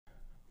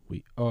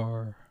We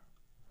are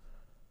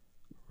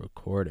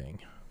recording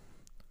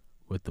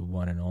with the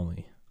one and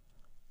only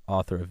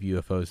author of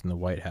UFOs in the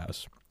White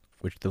House,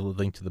 which the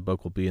link to the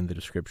book will be in the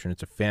description.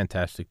 It's a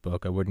fantastic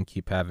book. I wouldn't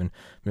keep having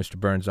Mr.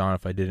 Birnes on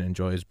if I didn't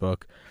enjoy his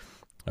book.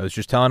 I was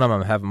just telling him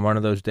I'm having one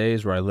of those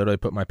days where I literally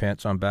put my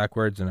pants on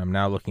backwards, and I'm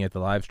now looking at the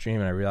live stream,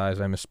 and I realize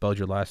I misspelled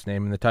your last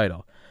name in the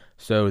title.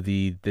 So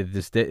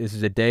this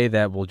is a day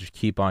that will just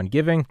keep on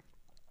giving.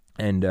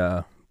 And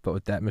but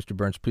with that, Mr.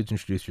 Birnes, please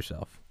introduce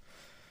yourself.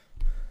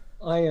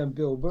 I am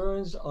Bill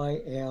Birnes. I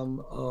am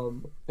a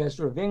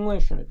professor of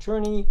English, an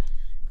attorney,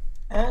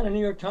 and a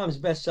New York Times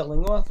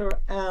bestselling author,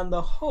 and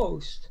the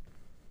host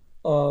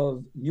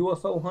of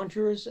UFO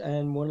Hunters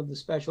and one of the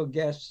special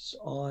guests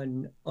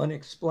on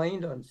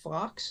Unexplained on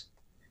Fox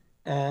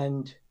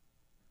and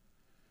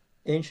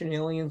Ancient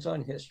Aliens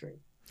on History.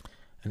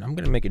 And I'm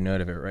going to make a note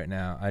of it right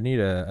now. I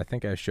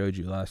think I showed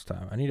you last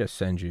time. I need to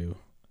send you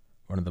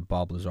one of the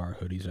Bob Lazar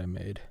hoodies I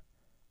made.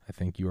 I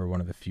think you are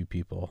one of the few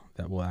people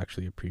that will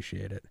actually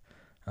appreciate it.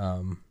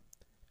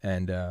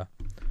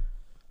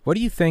 What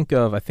do you think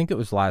of, I think it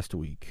was last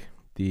week,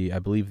 I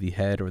believe the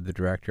head or the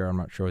director, I'm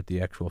not sure what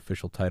the actual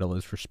official title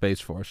is for Space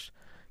Force,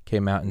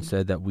 came out and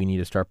said that we need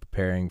to start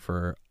preparing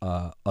for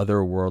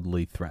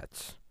otherworldly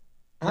threats.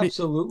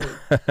 Absolutely.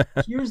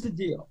 Here's the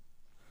deal.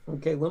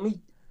 Okay,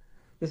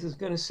 this is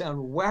going to sound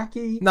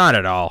wacky. Not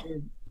at all.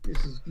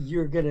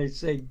 You're going to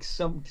say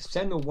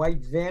send a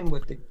white van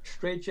with the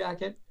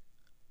straitjacket,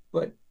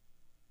 but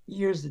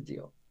here's the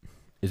deal.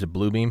 Is it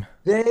Blue Beam?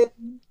 They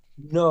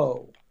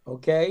know,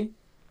 okay?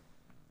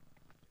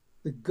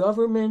 The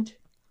government,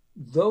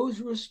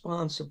 those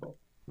responsible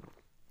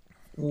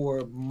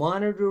for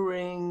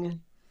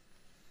monitoring,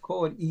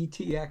 call it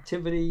ET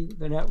activity.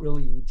 They're not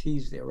really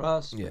ETs, they're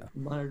us. Yeah.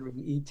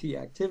 Monitoring ET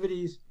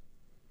activities.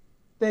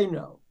 They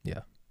know.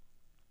 Yeah.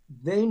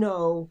 They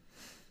know,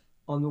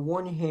 on the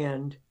one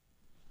hand,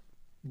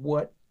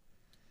 what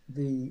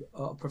the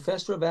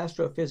professor of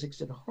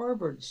astrophysics at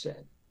Harvard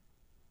said,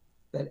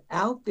 that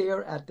out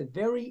there at the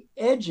very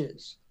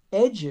edges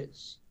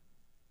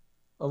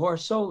of our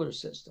solar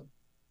system,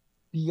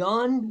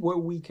 beyond where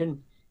we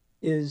can,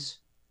 is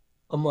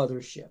a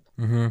mothership.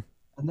 Mm-hmm.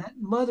 And that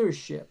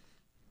mothership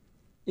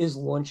is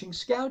launching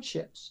scout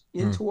ships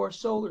into our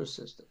solar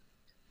system.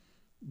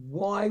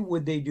 Why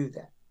would they do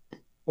that?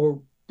 Or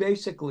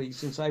basically,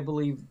 since I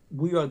believe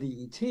we are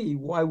the ET,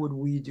 why would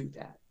we do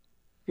that?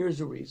 Here's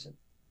the reason.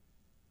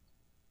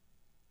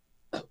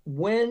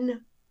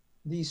 When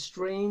these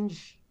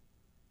strange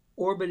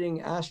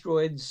orbiting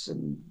asteroids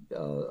and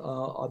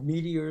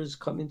meteors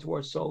come into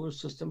our solar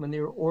system and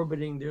they're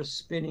orbiting, they're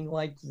spinning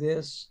like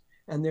this,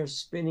 and they're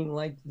spinning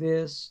like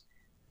this.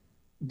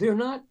 They're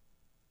not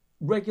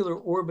regular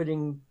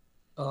orbiting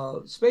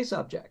space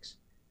objects.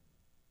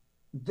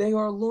 They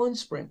are lawn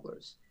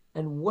sprinklers.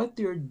 And what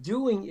they're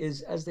doing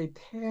is, as they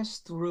pass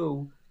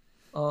through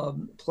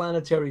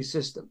planetary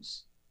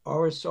systems,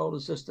 our solar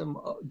system,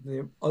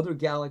 the other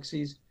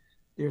galaxies,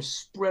 they're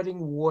spreading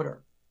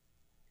water.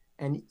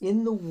 And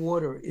in the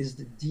water is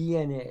the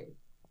DNA.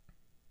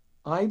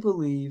 I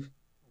believe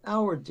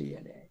our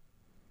DNA.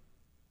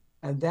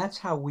 And that's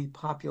how we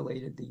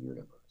populated the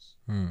universe.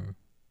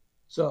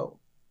 So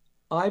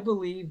I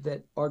believe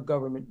that our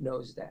government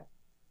knows that.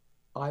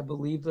 I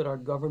believe that our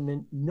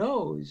government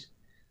knows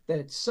that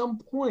at some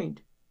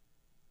point,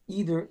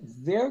 either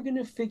they're going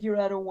to figure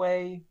out a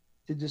way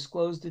to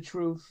disclose the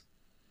truth,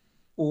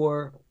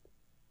 or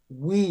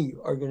we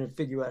are going to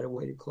figure out a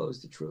way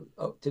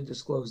to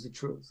disclose the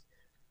truth.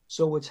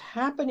 So what's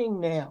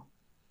happening now,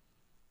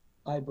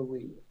 I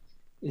believe,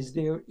 is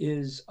there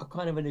is a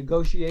kind of a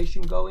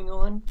negotiation going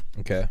on.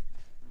 Okay.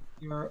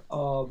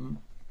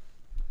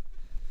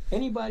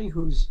 Anybody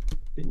who's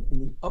been in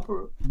the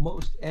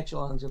uppermost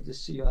echelons of the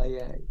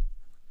CIA,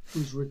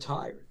 who's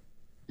retired,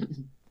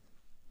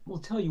 will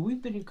tell you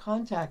we've been in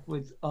contact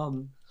with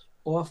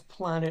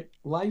off-planet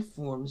life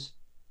forms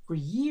for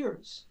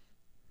years.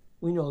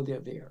 We know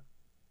they're there.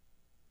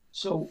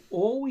 So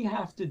all we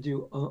have to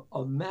do,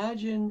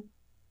 imagine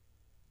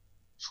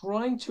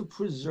trying to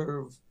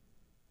preserve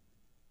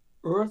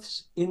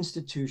Earth's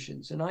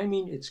institutions, and I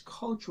mean its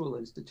cultural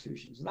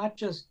institutions, not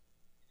just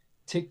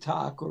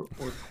TikTok or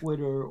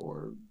Twitter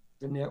or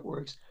the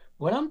networks.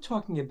 What I'm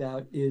talking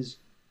about is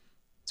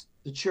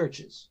the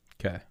churches.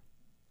 Okay.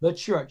 The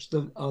church,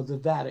 the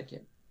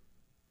Vatican,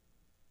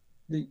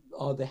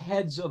 the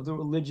heads of the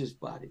religious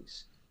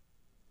bodies,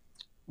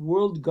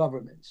 world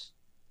governments.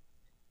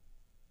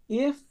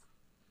 If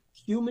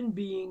human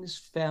beings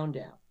found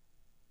out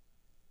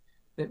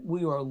that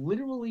we are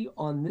literally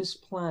on this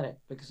planet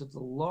because of the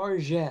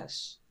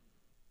largesse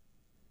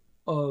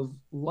of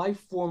life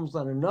forms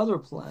on another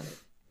planet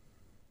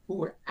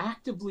who are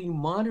actively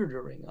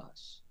monitoring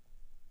us,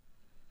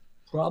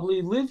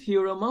 probably live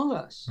here among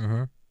us,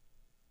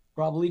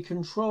 probably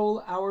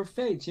control our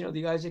fates. You know,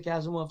 the Isaac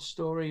Asimov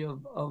story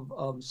of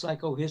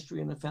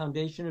psychohistory and the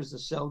Foundation is the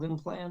Selden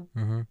Plan.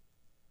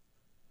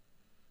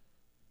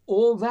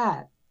 All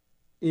that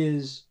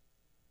is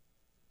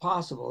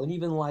possible and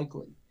even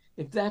likely.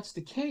 If that's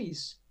the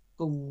case,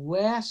 the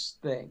last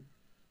thing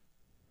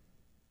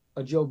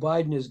Joe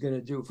Biden is going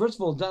to do. First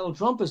of all, Donald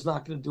Trump is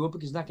not going to do it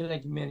because he's not going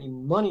to make any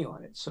money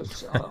on it. So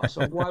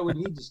why would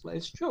he disclose?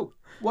 It's true.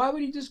 Why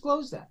would he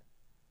disclose that?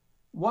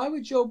 Why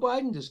would Joe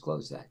Biden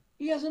disclose that?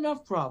 He has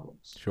enough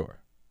problems. Sure.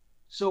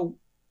 So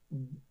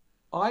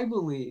I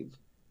believe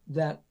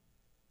that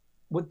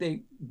what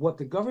the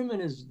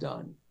government has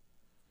done,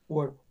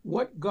 or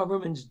what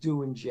governments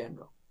do in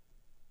general,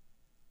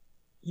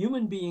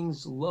 human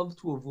beings love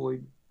to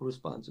avoid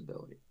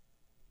responsibility.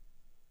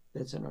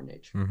 That's in our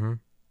nature. Mm-hmm.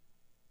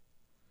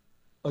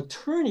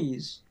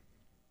 Attorneys,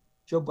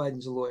 Joe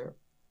Biden's a lawyer,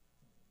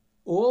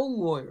 all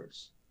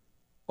lawyers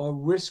are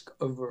risk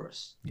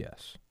averse.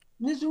 Yes.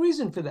 And there's a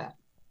reason for that,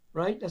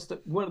 right? That's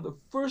one of the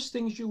first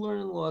things you learn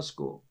in law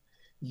school.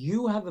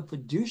 You have a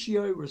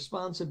fiduciary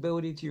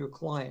responsibility to your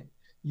client.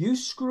 You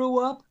screw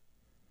up,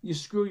 you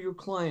screw your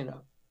client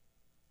up.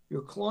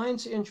 Your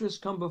client's interests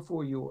come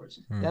before yours.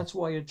 That's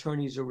why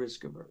attorneys are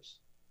risk averse.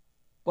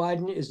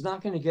 Biden is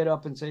not going to get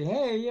up and say,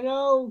 hey,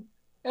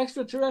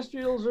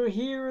 extraterrestrials are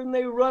here and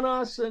they run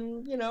us,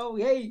 and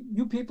hey,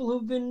 you people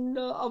who've been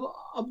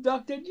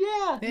abducted,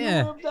 you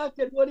were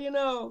abducted. What do you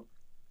know?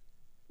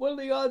 What are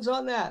the odds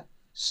on that?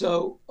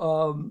 So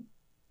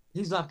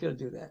he's not going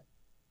to do that.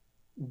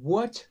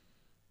 What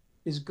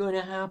is going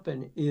to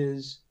happen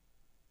is,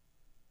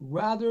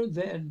 rather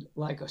than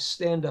like a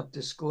stand-up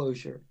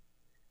disclosure,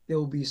 there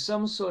will be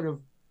some sort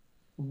of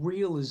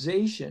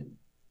realization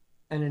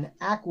and an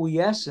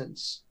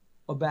acquiescence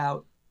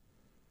about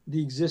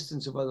the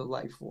existence of other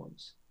life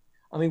forms.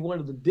 I mean, one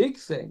of the big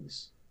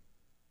things,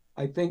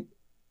 I think,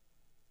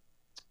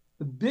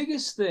 the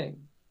biggest thing,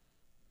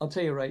 I'll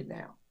tell you right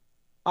now,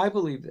 I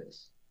believe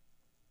this.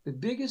 The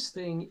biggest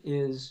thing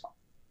is,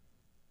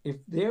 if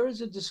there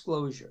is a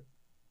disclosure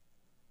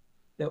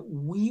that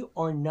we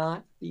are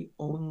not the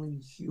only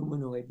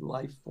humanoid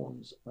life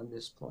forms on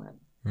this planet.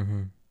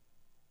 Mm-hmm.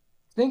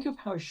 Think of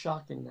how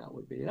shocking that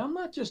would be. And I'm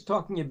not just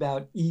talking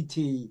about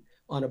E.T.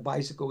 on a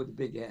bicycle with a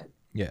big head.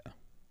 Yeah.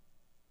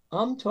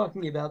 I'm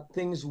talking about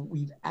things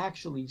we've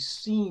actually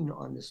seen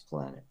on this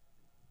planet.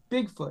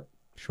 Bigfoot.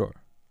 Sure.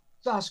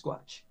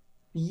 Sasquatch.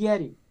 The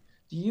Yeti.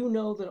 Do you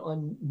know that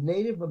on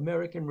Native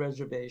American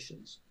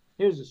reservations,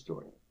 here's a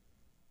story.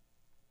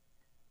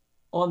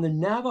 On the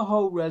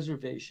Navajo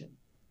reservation,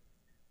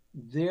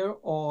 there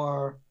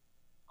are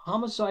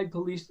homicide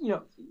police,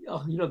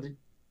 the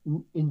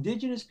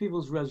indigenous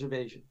people's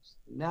reservations,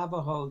 the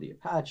Navajo, the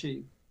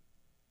Apache,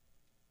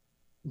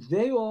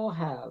 they all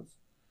have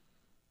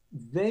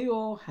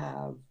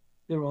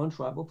their own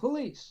tribal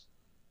police,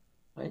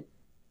 right?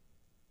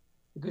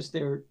 Because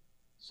they're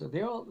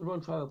all their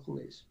own tribal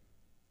police.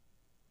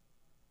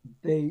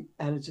 And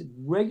it's a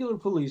regular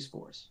police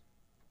force,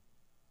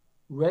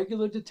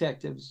 regular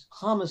detectives,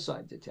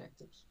 homicide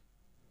detectives.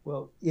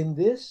 Well, in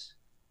this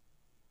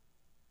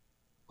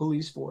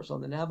police force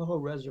on the Navajo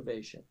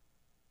reservation,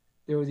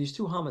 there were these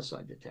two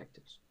homicide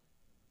detectives.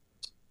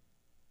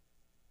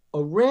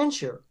 A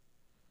rancher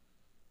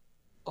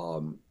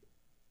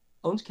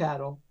owns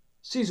cattle,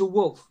 sees a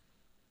wolf.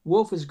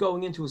 Wolf is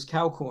going into his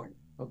cow corn,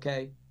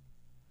 okay?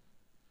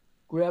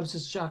 Grabs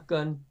his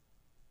shotgun,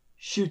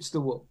 shoots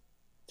the wolf,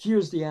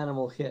 hears the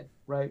animal hit,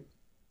 right?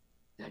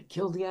 Did I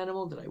kill the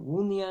animal? Did I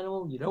wound the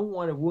animal? You don't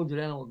want a wounded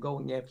animal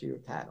going after your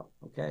cattle,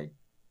 okay?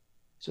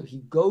 So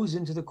he goes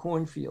into the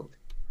cornfield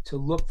to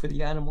look for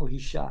the animal he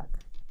shot.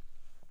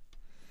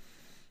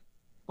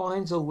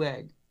 Finds a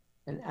leg,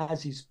 and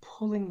as he's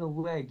pulling the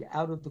leg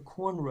out of the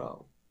corn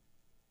row,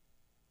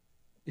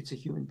 it's a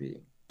human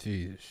being.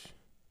 Jeez.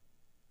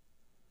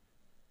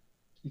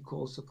 He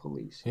calls the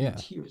police. Yeah. In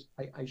tears.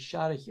 I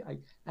shot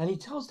and he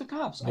tells the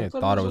cops. Yeah, I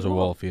thought it was a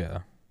wolf. Yeah.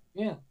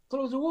 Yeah,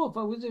 thought it was a wolf.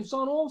 It was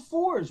on all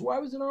fours. Why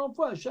was it on all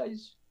fours?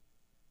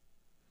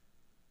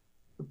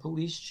 The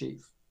police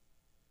chief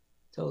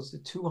tells the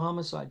two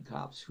homicide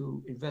cops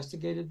who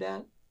investigated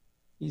that,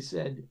 he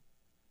said,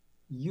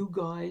 you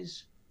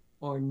guys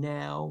are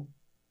now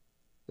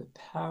the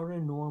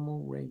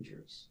paranormal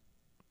rangers.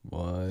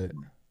 What?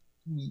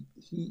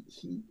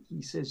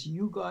 He says,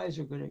 you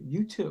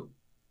two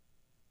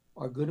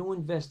are going to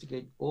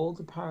investigate all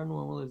the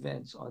paranormal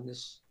events on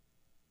this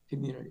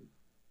community,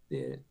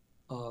 the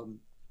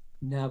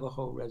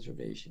Navajo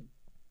reservation.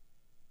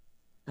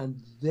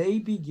 And they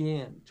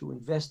began to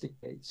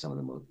investigate some of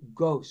the most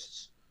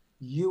ghosts,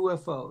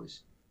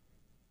 UFOs,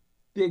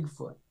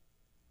 Bigfoot.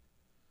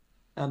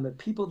 And the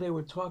people they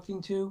were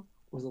talking to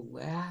were the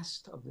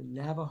last of the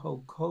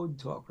Navajo code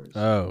talkers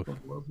of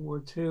World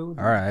War II. All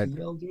right.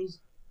 The elders,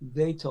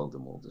 they told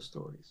them all the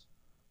stories.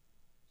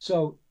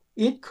 So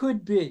it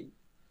could be,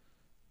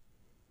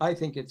 I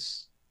think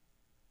it's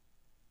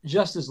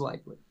just as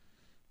likely,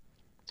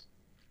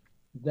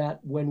 that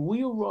when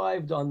we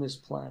arrived on this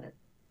planet,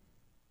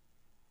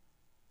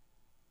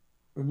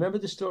 remember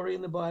the story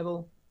in the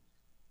Bible?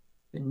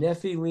 The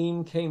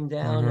Nephilim came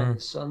down, and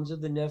the sons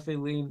of the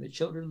Nephilim, the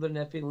children of the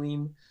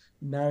Nephilim,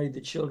 married the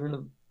children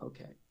of,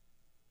 okay.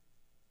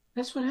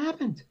 That's what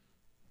happened.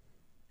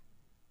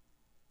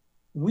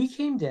 We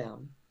came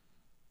down,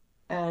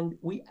 and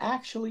we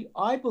actually,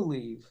 I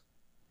believe,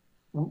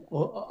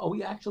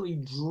 we actually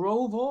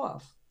drove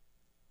off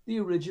the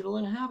original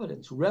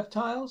inhabitants.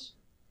 Reptiles,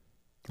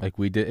 Like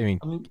we did. I mean,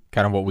 I mean,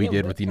 kind of what we yeah,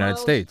 did with the United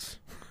reptiles, States.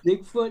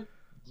 Bigfoot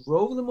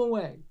drove them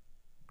away.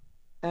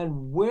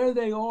 And where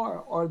they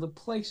are the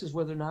places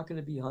where they're not going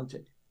to be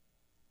hunted.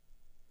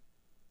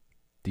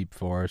 Deep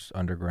forest,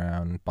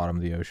 underground, bottom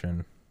of the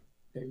ocean.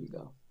 There you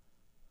go.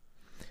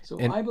 So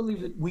And I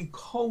believe that we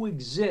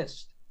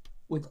coexist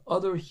with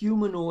other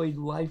humanoid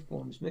life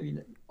forms, maybe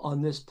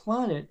on this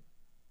planet,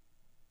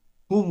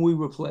 whom we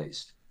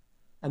replaced.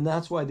 And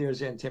that's why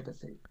there's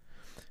antipathy.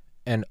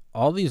 and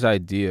all these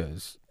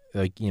ideas,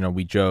 like,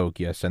 we joke,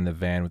 yes, send the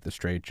van with the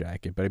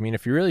straitjacket, but I mean,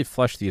 if you really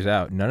flesh these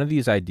out, none of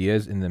these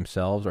ideas in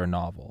themselves are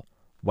novel.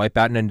 Wipe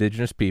out an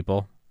indigenous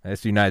people.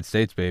 That's the United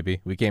States,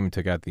 baby. We came and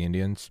took out the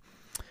Indians.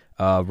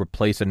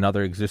 Replace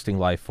another existing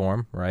life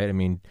form, right? I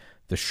mean,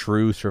 the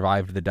shrew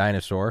survived the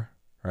dinosaur,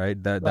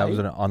 right? That was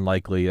Right. an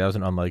unlikely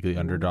Mhm.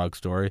 underdog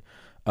story.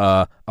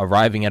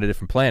 Arriving at a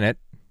different planet,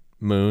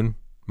 moon,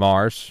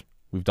 Mars.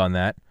 We've done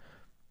that.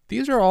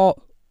 These are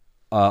all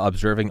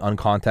observing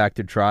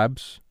uncontacted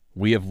tribes.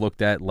 We have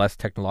looked at less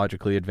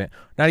technologically advanced,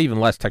 not even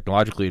less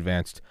technologically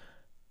advanced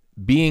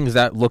beings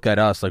that look at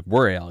us like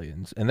we're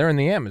aliens, and they're in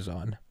the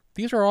Amazon.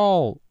 These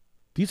Well,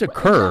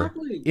 occur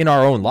exactly. in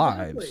our own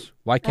Exactly. lives.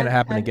 Why can't it And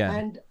happen and again?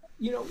 and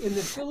in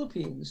the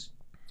Philippines,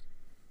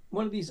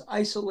 one of these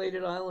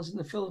isolated islands in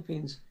the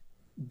Philippines,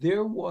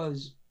 there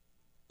was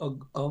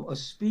a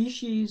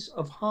species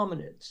of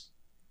hominids,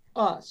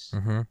 us,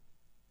 Mm-hmm.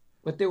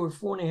 but they were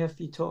 4.5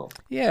 feet tall,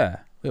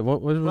 Yeah. Wait,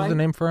 what was the right?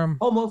 name for him?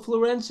 Homo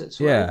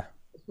florensis, right? Yeah.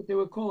 That's what they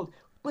were called.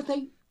 But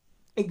they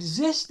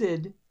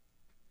existed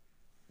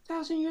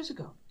 1,000 years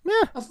ago.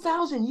 Yeah.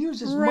 1,000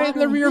 years is Right in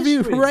the modern rear view.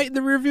 history. Right in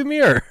the rear view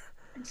mirror.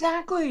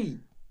 Exactly.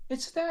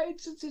 It's that.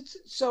 It's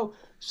so.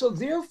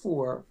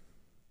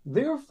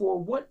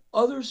 Therefore, what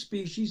other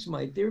species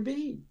might there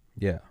be?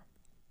 Yeah.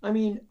 I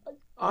mean,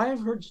 I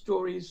have heard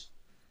stories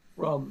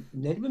from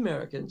Native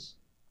Americans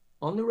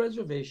on the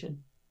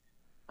reservation.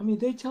 I mean,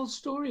 they tell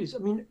stories. I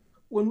mean,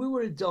 when we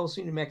were at Dulce,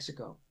 New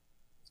Mexico,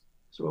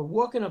 so we're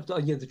walking up,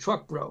 the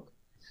truck broke.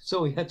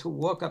 So we had to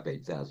walk up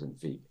 8,000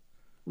 feet.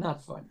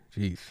 Not fun.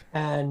 Jeez.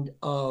 And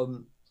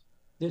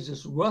there's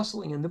this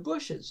rustling in the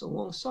bushes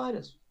alongside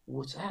us.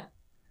 What's that?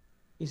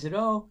 He said,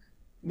 "Oh,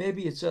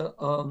 maybe it's a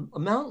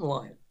mountain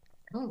lion."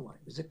 Mountain lion.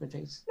 Is it going to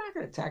take? It's not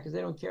going to attack us.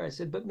 They don't care. I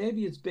said, "But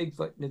maybe it's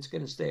Bigfoot and it's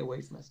going to stay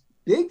away from us."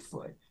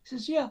 Bigfoot? He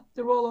says, "Yeah,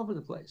 they're all over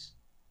the place."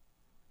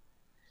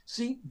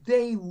 See,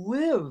 they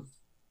live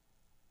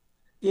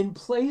in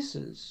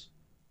places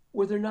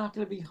where they're not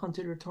going to be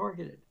hunted or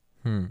targeted.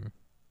 Hmm.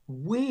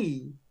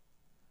 We,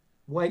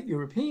 white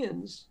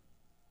Europeans,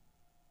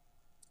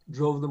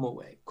 drove them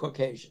away,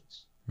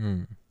 Caucasians.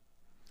 Hmm.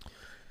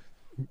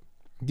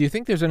 Do you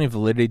think there's any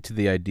validity to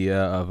the idea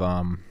of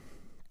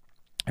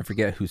I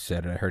forget who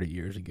said it. I heard it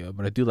years ago,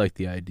 but I do like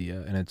the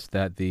idea, and it's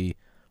that the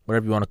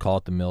whatever you want to call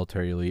it, the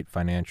military elite,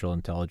 financial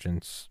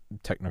intelligence,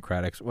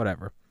 technocratics,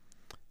 whatever,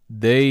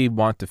 they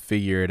want to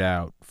figure it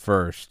out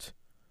first,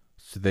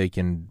 so they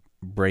can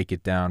break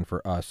it down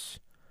for us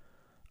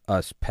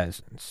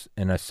peasants.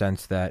 In a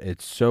sense that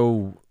it's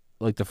so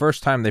like the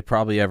first time they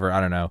probably ever, I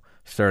don't know,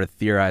 started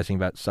theorizing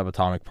about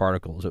subatomic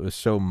particles, it was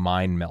so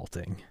mind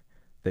melting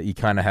that you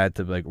kind of had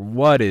to be like,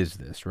 what is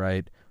this,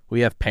 right? We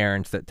have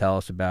parents that tell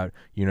us about,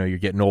 you're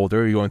getting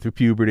older, you're going through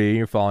puberty,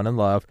 you're falling in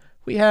love.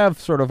 We have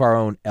sort of our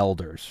own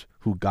elders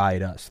who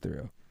guide us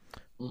through.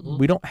 Mm-hmm.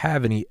 We don't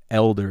have any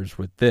elders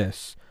with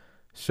this.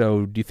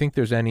 So do you think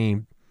there's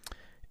any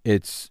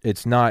it's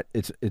not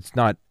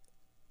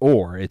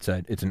or it's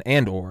an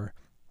and or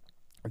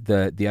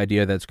the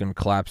idea that it's going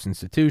to collapse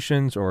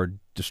institutions or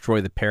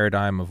destroy the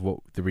paradigm of what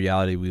the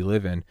reality we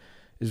live in?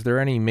 Is there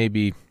any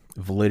maybe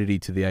validity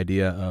to the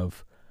idea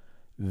of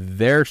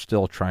they're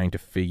still trying to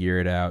figure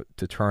it out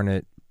to turn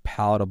it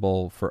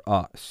palatable for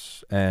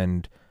us?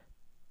 And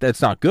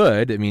that's not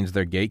good. It means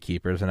they're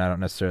gatekeepers, and I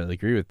don't necessarily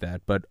agree with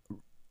that. But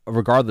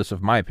regardless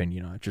of my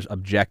opinion on it, just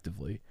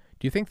objectively,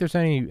 do you think there's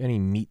any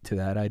meat to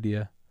that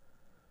idea?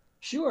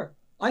 Sure,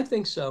 I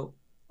think so.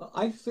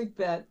 I think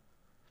that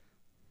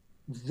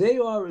they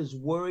are as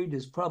worried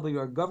as probably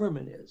our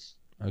government is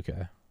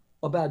Okay.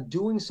 about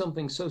doing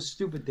something so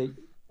stupid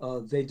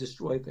they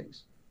destroy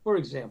things. For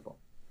example,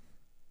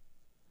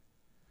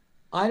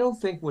 I don't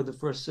think we're the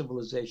first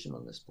civilization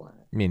on this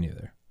planet. Me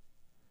neither.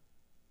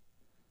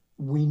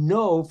 We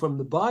know from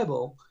the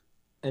Bible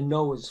and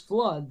Noah's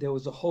flood, there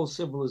was a whole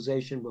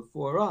civilization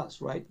before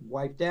us, right?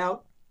 Wiped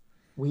out.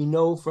 We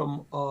know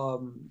from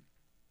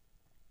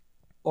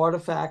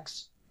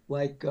artifacts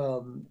like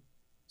Göbekli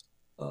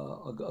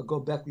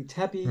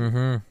Tepe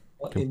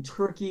Mm-hmm. in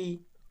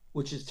Turkey,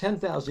 which is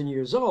 10,000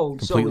 years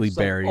old. So Completely it's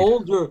like buried.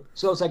 older.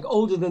 So it's like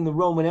older than the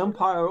Roman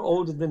Empire,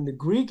 older than the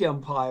Greek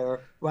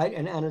Empire, right?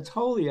 And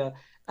Anatolia.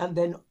 And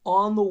then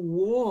on the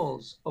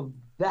walls of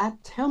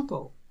that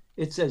temple,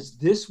 it says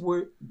this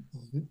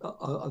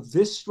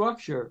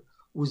structure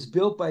was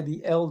built by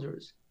the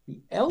elders.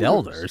 The elders,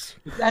 Elders.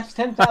 that's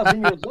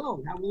 10,000 years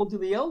old. How old are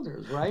the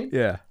elders, right?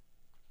 Yeah.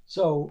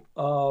 So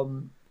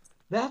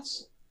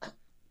that's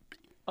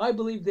I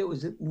believe there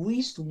was at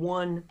least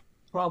one,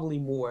 probably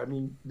more. I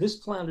mean, this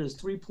planet is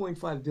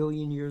 3.5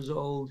 billion years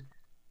old.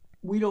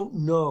 We don't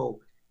know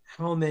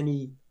how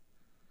many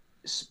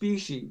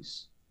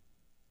species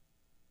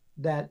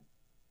that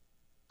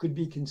could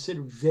be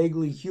considered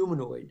vaguely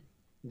humanoid,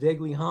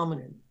 vaguely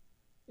hominin,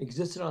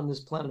 existed on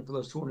this planet for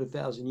those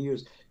 200,000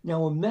 years.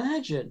 Now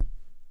imagine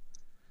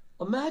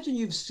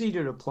you've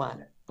seeded a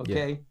planet, Yeah.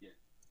 okay?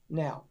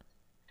 Now,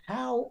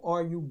 how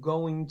are you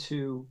going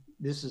to,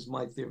 this is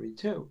my theory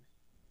too,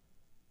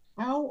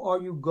 how are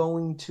you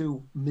going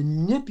to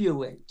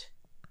manipulate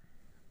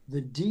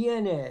the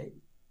DNA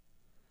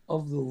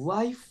of the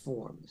life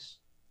forms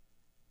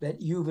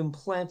that you've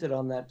implanted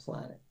on that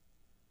planet?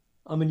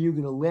 I mean, you're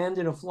going to land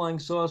in a flying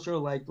saucer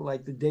like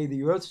the day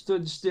the Earth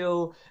stood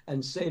still,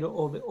 and say to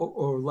all the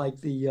or like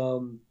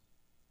the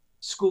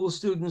school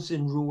students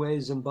in Ruwe,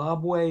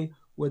 Zimbabwe,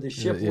 where the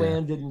ship Yeah.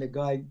 landed and the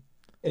guy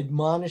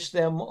admonished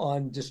them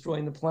on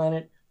destroying the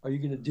planet. Are you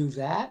going to do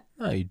that?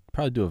 No, you'd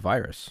probably do a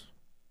virus.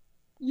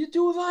 You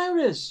do a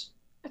virus.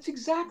 That's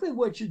exactly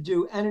what you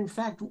do. And in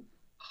fact,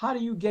 how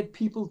do you get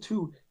people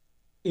to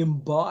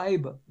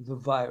imbibe the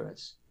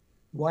virus?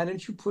 Why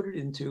don't you put it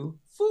into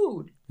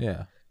food?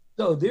 Yeah.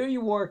 So there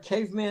you are,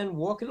 caveman,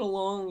 walking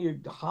along, you're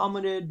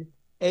hominid,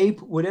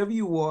 ape, whatever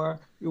you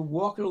are. You're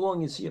walking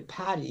along, you see a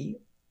patty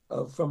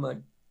from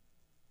an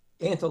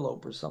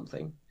antelope or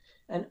something,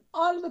 and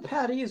out of the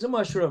patty is a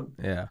mushroom.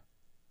 Yeah.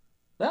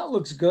 That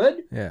looks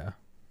good. Yeah.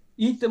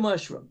 Eat the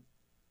mushroom.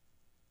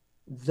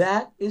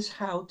 That is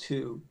how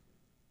to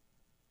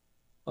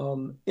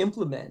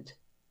implement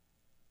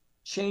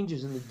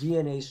changes in the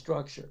DNA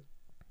structure.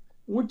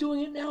 We're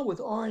doing it now with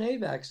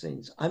RNA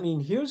vaccines. I mean,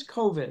 here's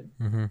COVID,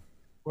 Mm-hmm.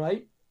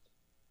 right?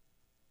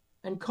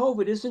 And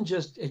COVID isn't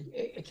just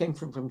it came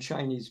from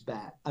Chinese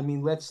bat. I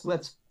mean,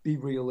 let's be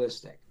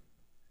realistic.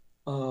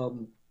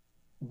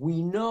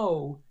 We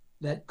know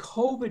that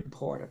COVID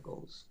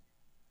particles,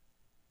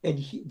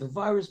 the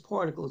virus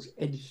particles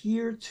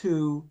adhere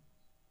to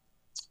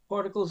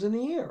particles in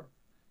the air.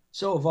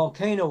 So a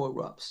volcano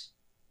erupts,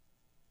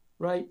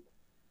 right?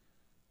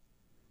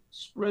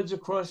 Spreads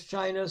across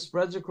China,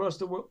 spreads across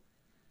the world.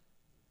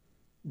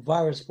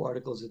 Virus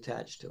particles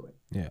attached to it.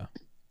 Yeah.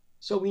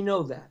 So we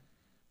know that.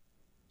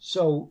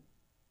 So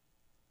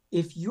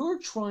if you're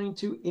trying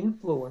to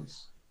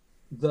influence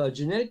the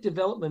genetic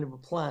development of a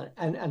planet,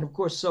 and of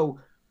course, so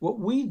what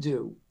we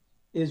do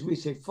is we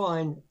say,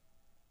 fine,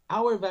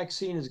 our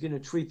vaccine is going to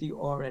treat the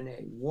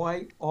RNA.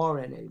 Why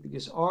RNA?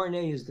 Because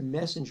RNA is the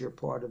messenger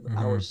part of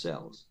our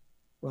cells,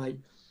 right?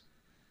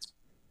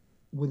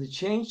 With a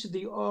change to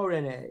the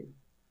RNA,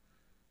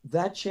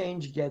 that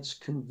change gets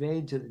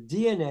conveyed to the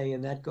DNA,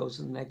 and that goes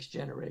to the next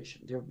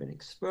generation. There have been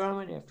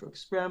experiment after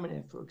experiment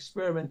after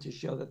experiment to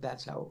show that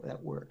that's how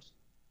that works.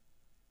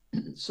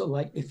 So,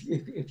 like,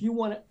 if you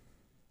want to,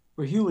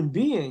 for human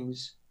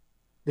beings,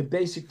 the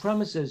basic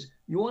premise is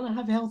you want to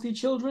have healthy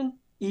children,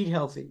 eat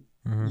healthy.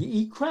 Mm-hmm. You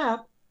eat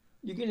crap,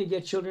 you're going to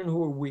get children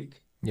who are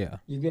weak. Yeah.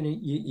 You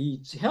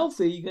eat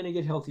healthy, you're going to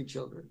get healthy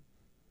children.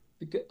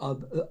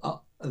 Because,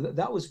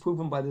 that was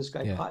proven by this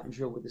guy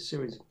Pottinger with a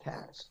series of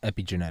cats.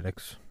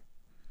 Epigenetics.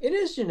 It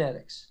is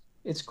genetics.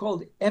 It's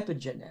called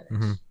epigenetics.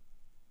 Mm-hmm.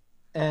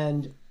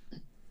 And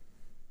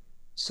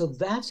so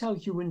that's how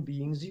human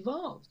beings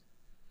evolved.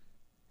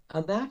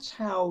 And that's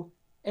how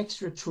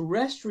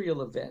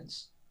extraterrestrial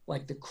events,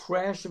 like the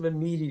crash of a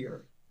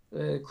meteor,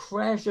 the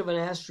crash of an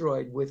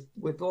asteroid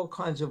with all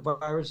kinds of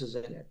viruses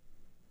in it,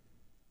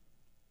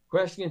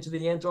 crashing into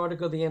the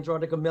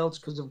Antarctica melts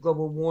because of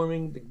global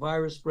warming, the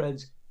virus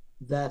spreads.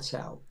 That's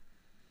how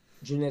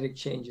genetic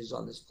changes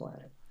on this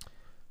planet.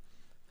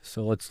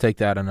 So let's take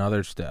that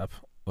another step,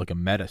 like a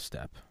meta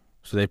step.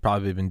 So they've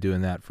probably been doing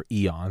that for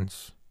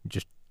eons,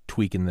 just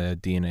tweaking the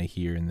DNA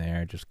here and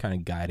there, just kind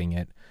of guiding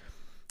it.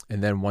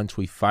 And then once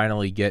we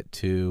finally get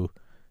to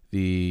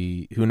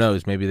who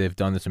knows, maybe they've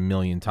done this a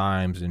million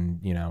times,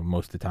 and, you know,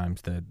 most of the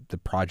times the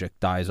project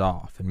dies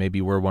off. And maybe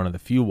we're one of the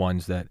few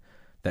ones that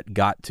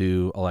got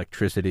to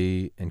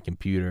electricity and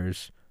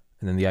computers.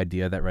 And then the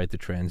idea that, right, the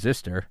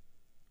transistor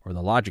or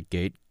the logic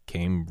gate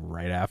came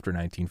right after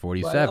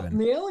 1947. Right,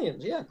 the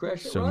aliens,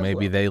 crash. So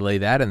maybe they lay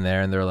that in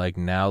there, and they're like,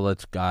 now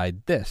let's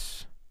guide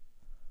this.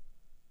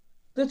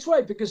 That's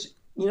right, because,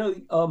 you know,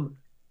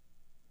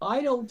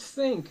 I don't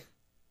think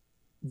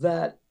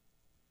that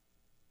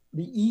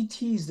the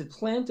ETs that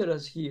planted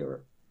us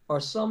here are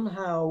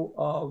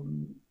somehow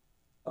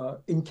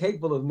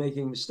incapable of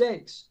making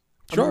mistakes.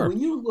 Sure. I mean, when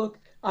you look,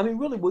 I mean,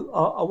 really,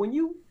 when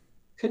you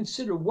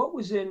consider what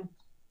was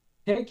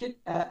take it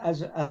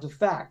as a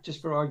fact,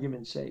 just for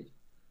argument's sake,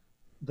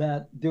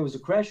 that there was a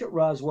crash at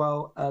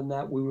Roswell and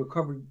that we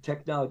recovered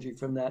technology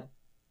from that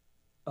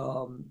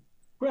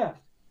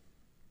craft.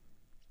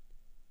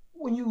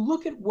 When you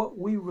look at what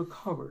we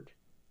recovered,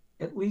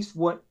 at least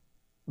what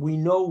we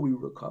know we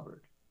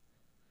recovered,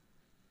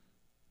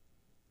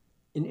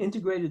 an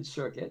integrated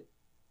circuit,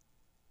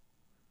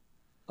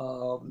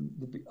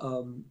 hyper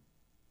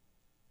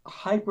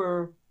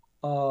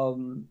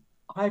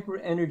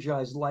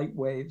energized light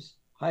waves,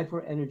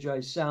 hyper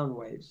energized sound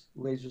waves,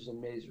 lasers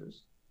and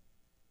masers,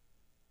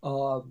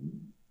 um,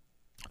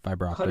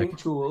 Fiber cutting optic.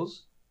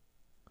 tools,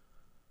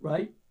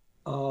 right?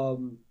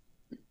 Um,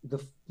 the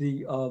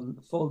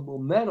foldable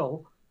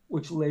metal,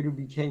 which later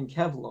became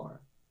Kevlar.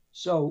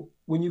 So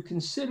when you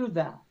consider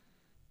that,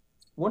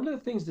 one of the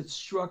things that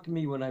struck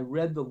me when I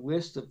read the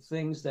list of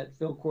things that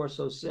Phil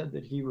Corso said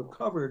that he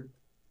recovered,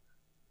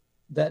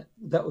 that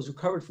was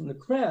recovered from the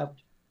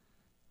craft,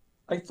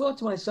 I thought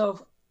to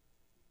myself,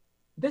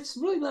 that's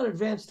really not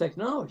advanced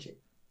technology.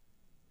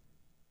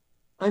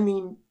 I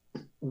mean,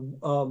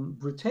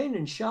 Brattain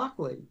and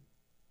Shockley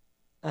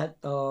at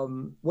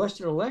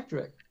Western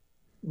Electric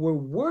were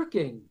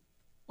working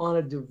on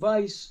a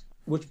device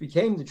which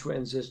became the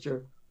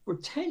transistor for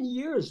 10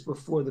 years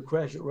before the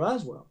crash at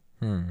Roswell.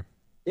 Hmm.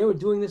 They were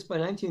doing this by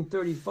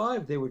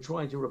 1935. They were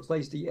trying to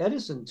replace the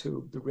Edison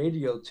tube, the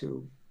radio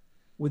tube,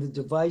 with a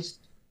device,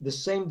 the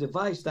same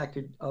device that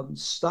could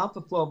stop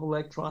the flow of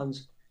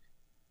electrons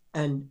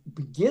and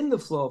begin the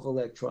flow of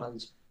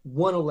electrons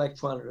one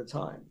electron at a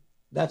time.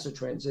 That's a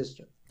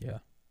transistor. Yeah.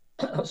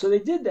 So they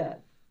did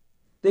that.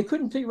 They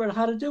couldn't figure out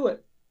how to do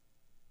it.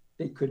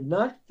 They could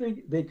not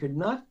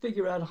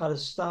figure out how to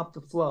stop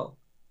the flow.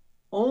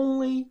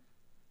 Only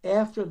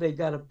after they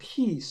got a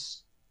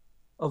piece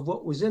of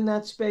what was in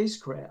that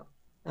spacecraft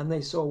and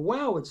they saw,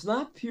 wow, it's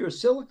not pure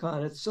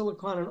silicon, it's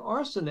silicon and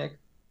arsenic,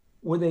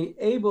 were they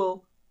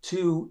able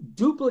to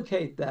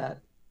duplicate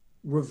that,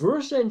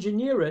 reverse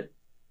engineer it.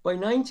 By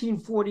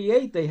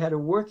 1948, they had a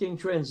working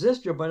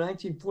transistor. By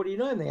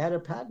 1949, they had a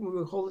patent. We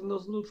were holding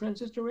those little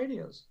transistor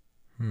radios.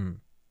 Hmm.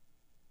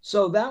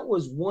 So that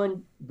was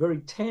one very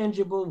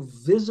tangible,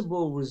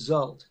 visible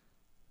result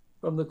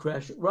from the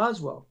crash at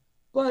Roswell.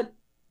 But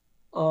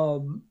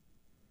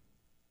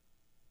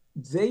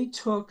they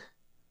took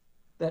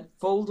that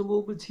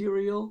foldable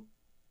material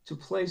to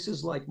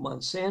places like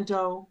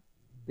Monsanto.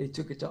 They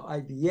took it to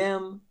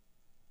IBM.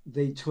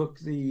 They took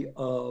the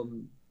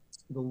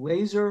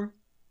laser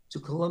to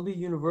Columbia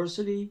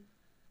University,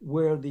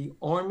 where the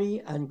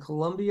Army and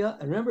Columbia,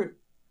 and remember,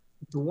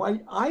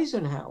 Dwight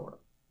Eisenhower,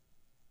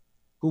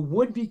 who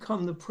would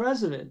become the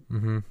president,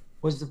 Mm-hmm.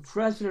 was the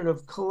president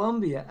of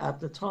Columbia at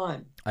the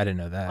time. I didn't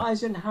know that.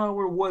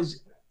 Eisenhower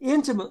was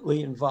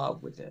intimately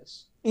involved with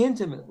this,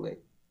 intimately.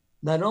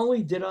 Not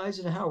only did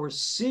Eisenhower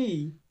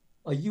see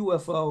a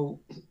UFO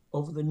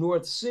over the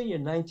North Sea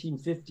in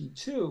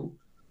 1952,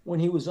 when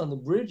he was on the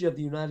bridge of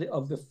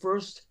the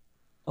first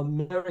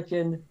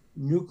American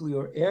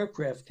nuclear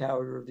aircraft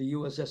carrier of the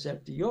USS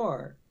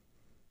FDR,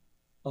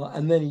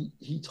 and then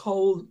he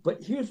told.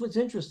 But here's what's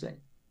interesting.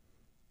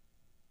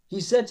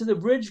 He said to the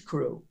bridge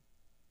crew,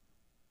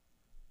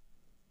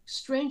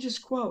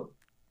 strangest quote.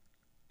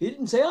 He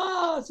didn't say,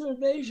 it's an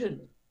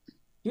invasion.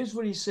 Here's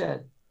what he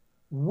said.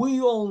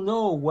 We all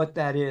know what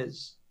that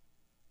is.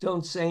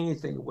 Don't say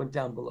anything. It went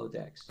down below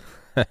decks.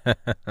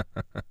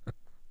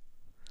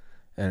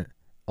 And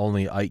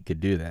only Ike could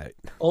do that.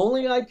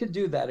 Only Ike could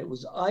do that. It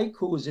was Ike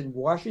who was in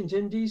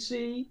Washington,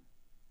 D.C.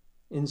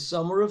 in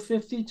summer of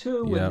 52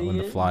 Yeah, when when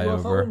the the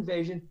flyover. UFO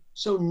invasion.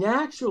 So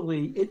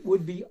naturally, it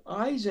would be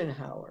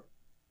Eisenhower.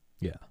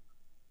 Yeah.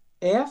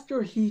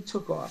 After he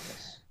took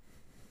office,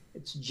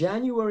 it's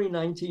January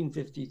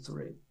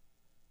 1953.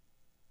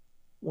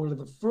 One of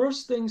the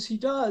first things he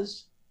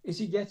does is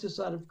he gets us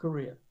out of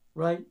Korea,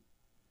 right?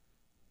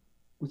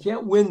 We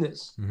can't win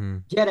this. Mm-hmm.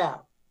 Get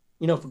out.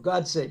 For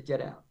God's sake,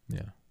 get out.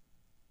 Yeah.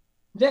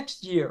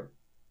 Next year,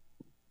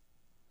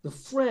 the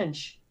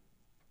French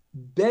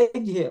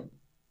beg him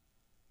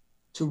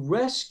to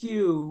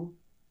rescue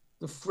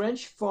the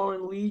French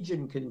Foreign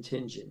Legion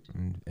contingent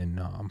And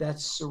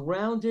that's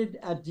surrounded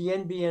at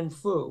Dien Bien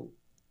Phu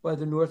by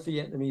the North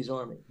Vietnamese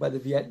army, by the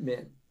Viet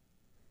Minh.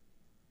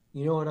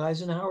 You know what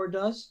Eisenhower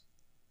does?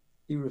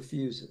 He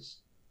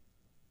refuses.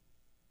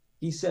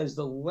 He says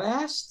the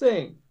last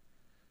thing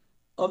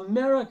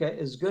America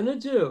is going to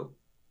do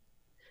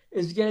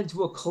is get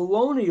into a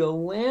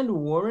colonial land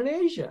war in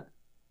Asia.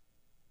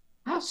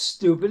 How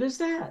stupid is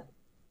that?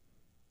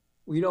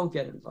 We don't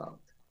get involved.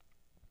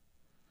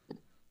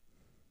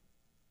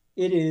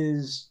 It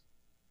is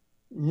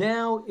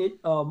now,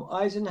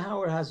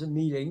 Eisenhower has a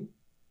meeting.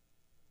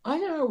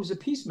 Eisenhower was a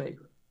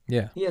peacemaker.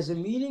 yeah. He has a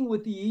meeting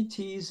with the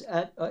ETs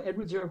at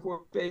Edwards Air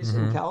Force Base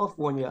in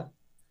California.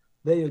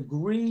 They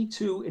agree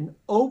to an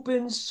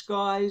open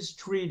skies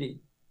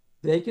treaty.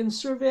 They can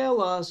surveil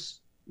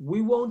us.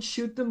 We won't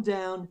shoot them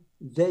down.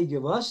 They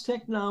give us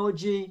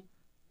technology.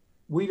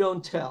 We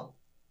don't tell.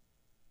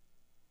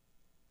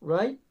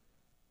 Right?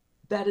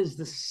 That is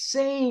the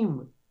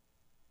same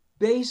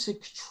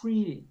basic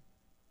treaty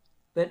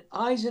that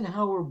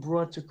Eisenhower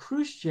brought to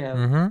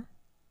Khrushchev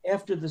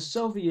after the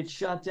Soviets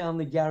shot down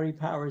the Gary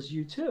Powers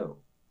U-2.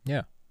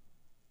 Yeah.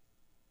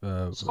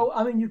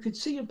 So, you could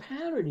see a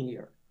pattern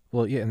here.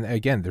 Well, yeah, and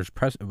again,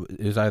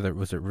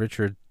 was it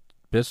Richard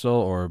Bissell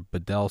or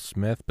Bedell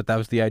Smith? But that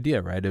was the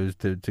idea, right? It was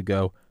to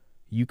go,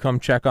 you come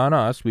check on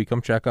us, we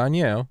come check on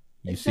you.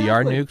 You see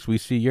our nukes, we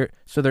see your.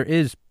 So there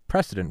is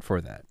precedent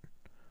for that.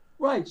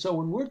 Right. So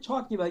when we're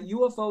talking about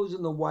UFOs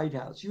in the White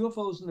House,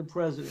 UFOs in the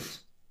presidents,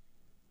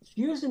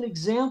 here's an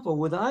example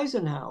with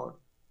Eisenhower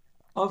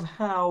of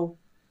how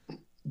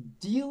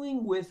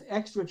dealing with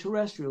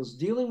extraterrestrials,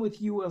 dealing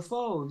with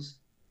UFOs,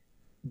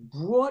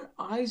 brought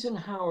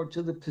Eisenhower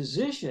to the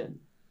position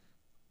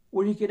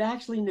where he could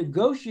actually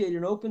negotiate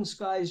an open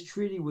skies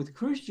treaty with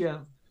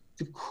Khrushchev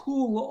to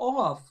cool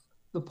off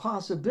the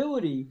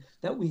possibility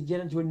that we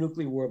get into a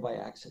nuclear war by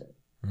accident.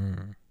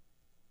 Mm.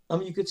 I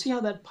mean, you could see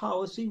how that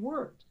policy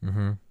worked.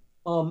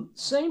 Mm-hmm.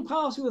 Same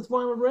policy with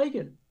Ronald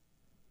Reagan.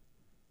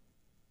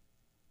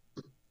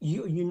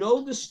 You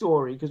know the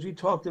story because we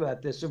talked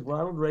about this of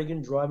Ronald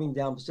Reagan driving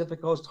down Pacific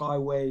Coast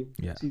Highway,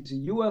 Yeah. sees a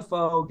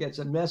UFO, gets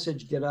a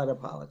message, get out of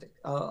politics,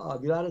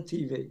 get out of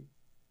TV.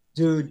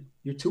 Dude,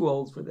 you're too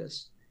old for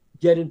this.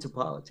 Get into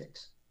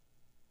politics.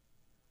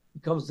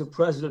 Becomes the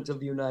president of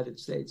the United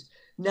States.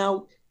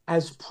 Now,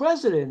 as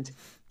president,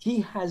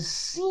 he has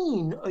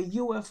seen a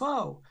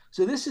UFO.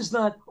 So this is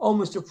not, oh,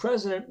 Mr.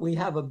 President, we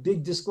have a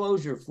big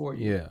disclosure for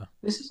you. Yeah.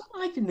 This is,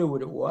 I knew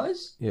what it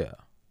was. Yeah.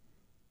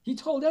 He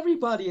told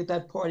everybody at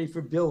that party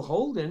for Bill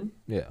Holden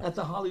Yeah. at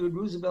the Hollywood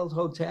Roosevelt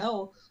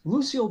Hotel.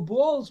 Lucille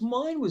Ball's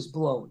mind was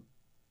blown.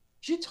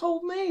 She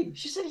told me.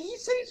 She said, he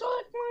said he saw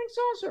that flying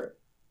saucer.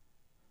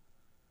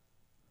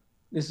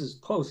 This is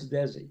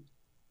post-Desi.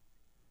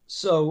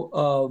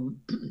 So,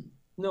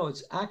 no,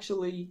 it's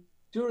actually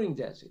during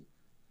Desi.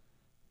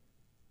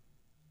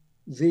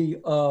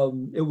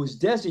 It was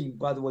Desi,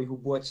 by the way, who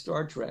bought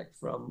Star Trek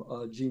from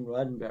Gene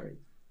Roddenberry,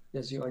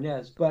 Desi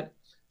Arnaz. But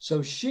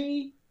so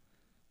she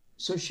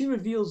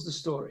reveals the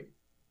story.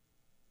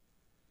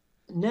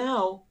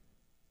 Now,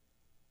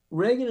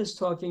 Reagan is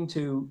talking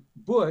to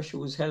Bush, who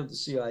was head of the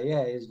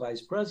CIA as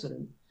vice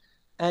president,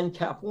 and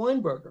Cap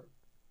Weinberger.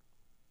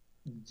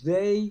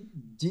 They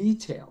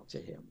detail to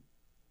him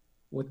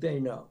what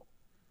they know.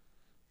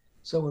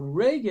 So when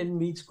Reagan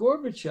meets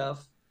Gorbachev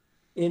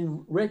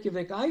in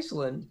Reykjavik,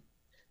 Iceland,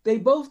 they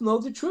both know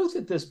the truth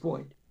at this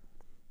point.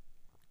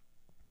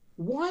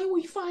 Why are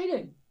we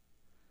fighting?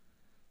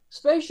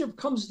 Spaceship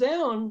comes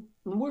down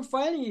and we're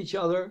fighting each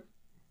other.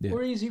 Yeah.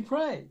 We're easy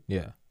prey.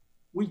 Yeah.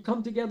 We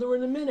come together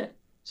in a minute.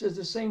 Says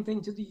the same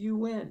thing to the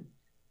UN.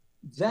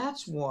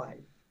 That's why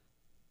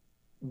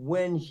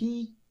when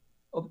he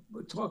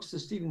talks to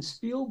Steven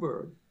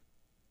Spielberg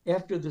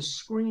after the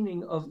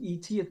screening of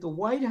E.T. at the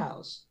White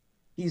House,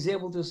 he's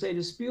able to say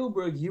to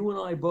Spielberg, "You and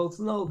I both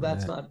know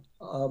that's not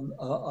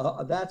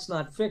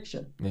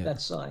fiction. Yeah.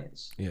 That's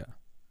science." Yeah.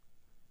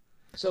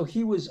 So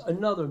he was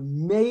another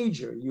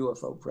major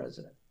UFO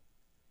president.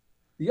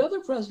 The other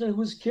president who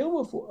was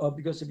killed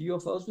because of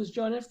UFOs was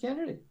John F.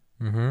 Kennedy.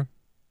 Mm-hmm.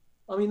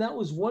 I mean, that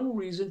was one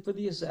reason for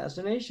the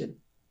assassination.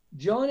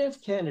 John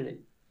F. Kennedy,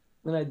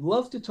 and I'd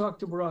love to talk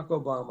to Barack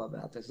Obama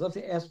about this. I'd love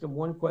to ask him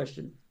one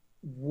question.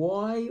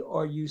 Why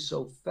are you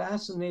so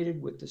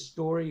fascinated with the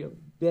story of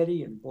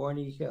Betty and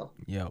Barney Hill?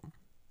 Yep.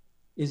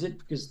 Is it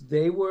because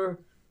they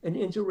were an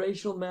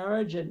interracial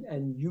marriage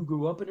and you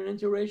grew up in an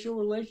interracial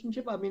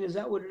relationship? I mean, is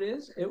that what it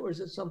is? Or is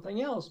it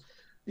something else?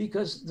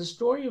 Because the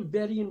story of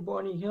Betty and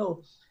Barney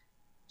Hill,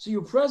 so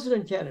you're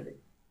President Kennedy.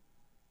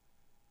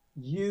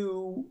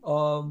 You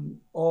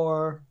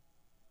are,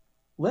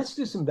 let's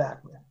do some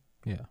background.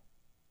 Yeah.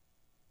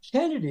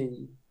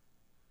 Kennedy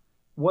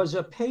was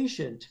a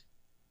patient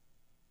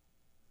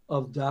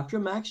of Dr.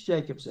 Max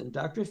Jacobson,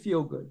 Dr.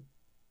 Feelgood,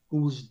 who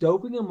was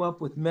doping him up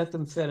with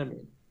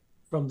methamphetamine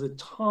from the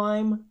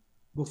time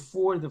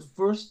before the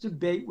first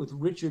debate with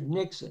Richard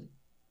Nixon.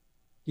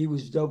 He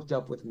was doped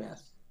up with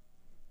meth.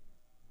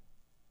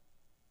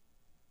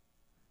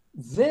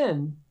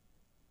 Then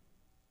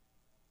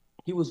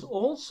he was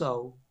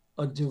also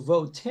a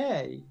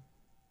devotee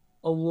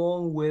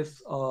along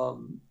with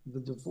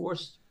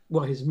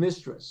his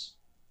mistress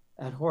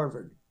at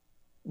Harvard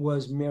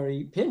was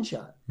Mary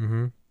Pinchot,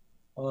 mm-hmm.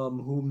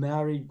 Who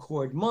married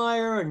Cord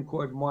Meyer, and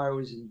Cord Meyer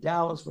was in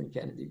Dallas when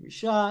Kennedy was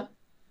shot.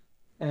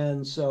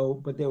 And so,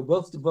 but they were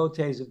both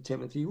devotees of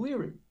Timothy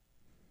Leary.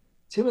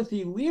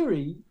 Timothy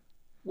Leary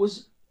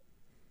was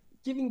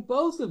giving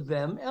both of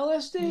them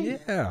LSD.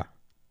 Yeah.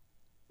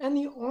 And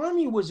the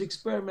Army was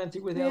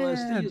experimenting with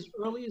LSD as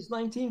early as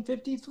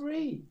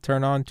 1953.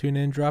 Turn on, tune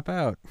in, drop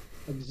out.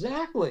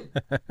 Exactly.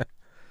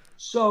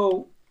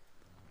 So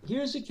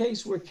here's a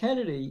case where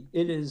Kennedy,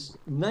 it is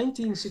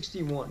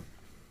 1961.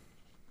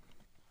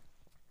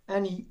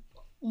 And he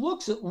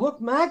looks at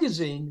Look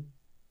magazine,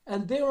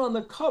 and they're on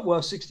the cover,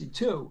 well,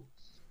 62,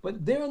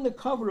 but they're on the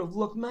cover of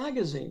Look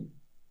magazine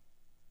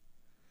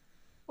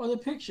on a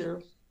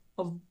picture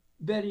of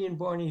Betty and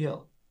Barney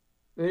Hill,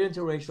 an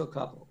interracial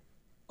couple,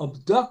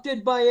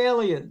 abducted by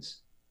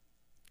aliens.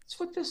 That's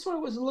what this story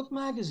was in Look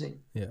magazine.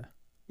 Yeah.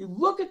 You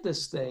look at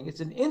this thing,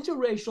 it's an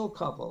interracial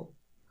couple,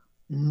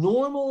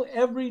 normal,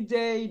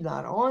 everyday,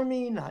 not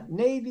Army, not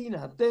Navy,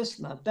 not this,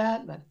 not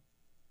that, not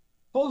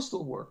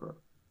postal worker,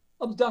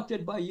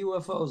 abducted by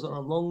UFOs on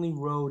a lonely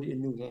road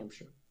in New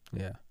Hampshire.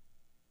 Yeah.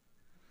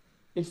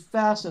 It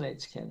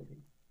fascinates Kennedy.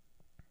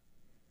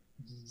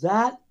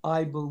 That,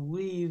 I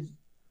believe,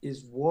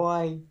 is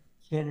why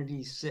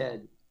Kennedy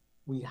said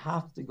we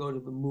have to go to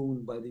the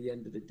moon by the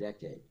end of the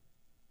decade.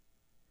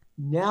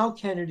 Now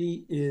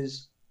Kennedy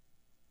is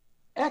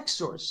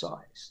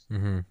exorcised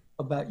mm-hmm.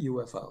 about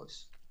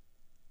UFOs.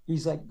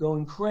 He's like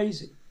going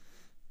crazy.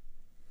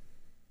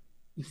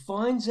 He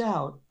finds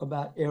out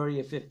about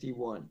Area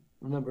 51.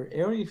 Remember,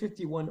 Area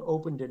 51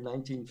 opened in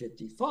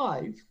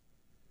 1955,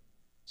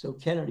 so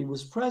Kennedy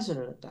was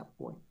president at that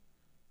point.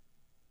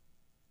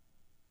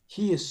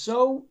 He is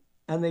so,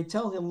 and they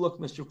tell him, look,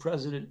 Mr.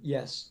 President,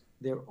 yes,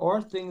 there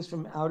are things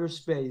from outer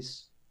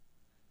space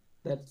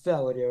that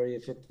fell at Area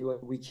 51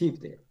 we keep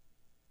there.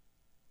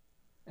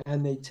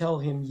 And they tell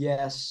him,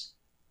 yes,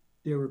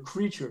 there are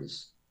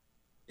creatures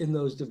in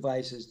those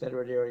devices that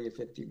are at Area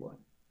 51.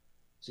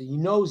 So he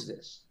knows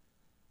this.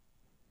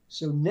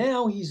 So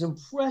now he's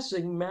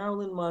impressing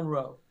Marilyn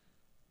Monroe,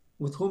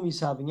 with whom he's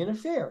having an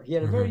affair. He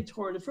had a very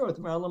torrid affair with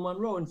Marilyn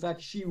Monroe. In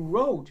fact, she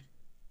wrote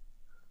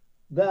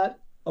that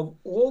of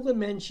all the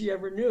men she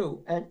ever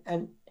knew,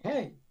 and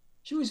hey,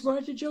 she was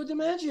married to Joe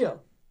DiMaggio.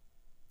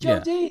 Joe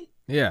D.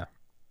 Yeah.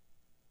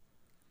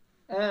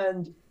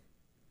 And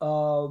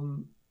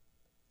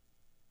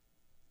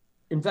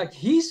in fact,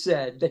 he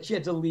said that she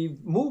had to leave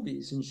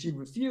movies and she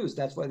refused.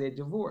 That's why they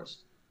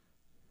divorced.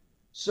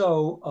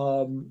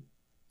 So,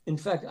 in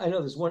fact, I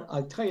know this one,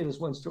 I'll tell you this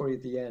one story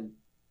at the end.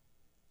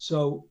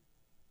 So,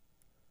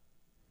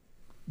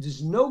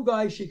 there's no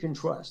guy she can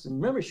trust. And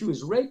remember, she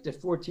was raped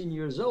at 14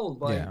 years old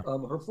by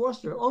her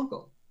foster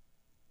uncle.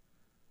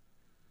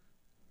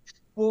 She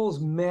falls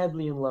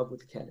madly in love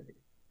with Kennedy.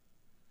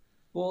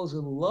 Falls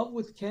in love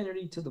with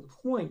Kennedy to the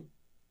point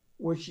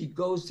where she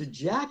goes to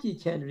Jackie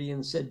Kennedy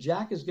and said,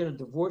 Jack is going to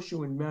divorce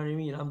you and marry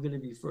me, and I'm going to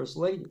be first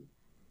lady.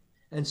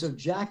 And so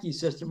Jackie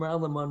says to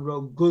Marilyn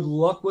Monroe, good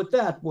luck with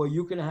that, boy,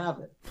 you can have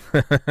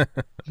it.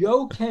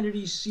 Joe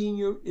Kennedy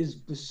Sr. is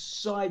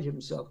beside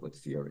himself with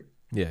fury.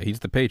 Yeah, he's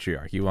the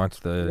patriarch. He wants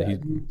the... You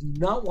do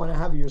not want to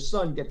have your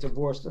son get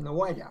divorced in the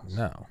White House.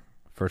 No.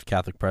 First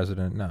Catholic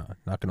president, no.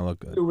 Not going to look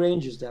good. He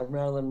arranges to have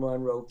Marilyn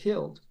Monroe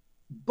killed.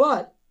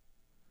 But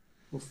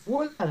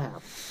before that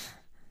happens,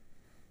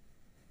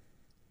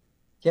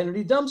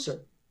 Kennedy dumps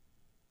her.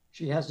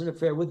 She has an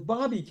affair with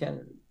Bobby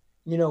Kennedy.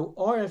 You know,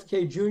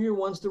 RFK Jr.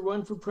 wants to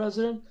run for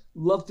president.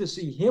 Love to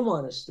see him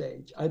on a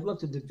stage. I'd love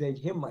to debate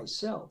him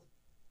myself.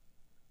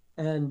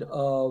 And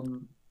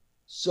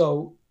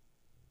so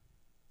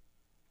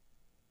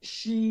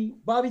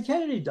Bobby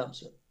Kennedy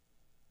dumps her.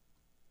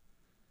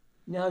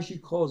 Now she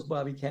calls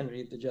Bobby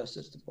Kennedy at the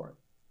Justice Department.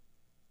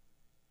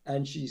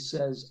 And she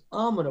says,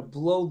 I'm going to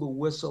blow the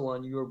whistle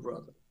on your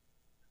brother.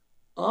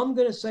 I'm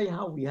going to say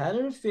how we had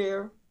an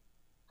affair,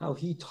 how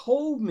he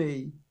told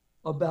me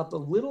about the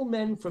little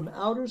men from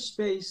outer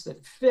space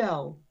that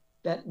fell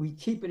that we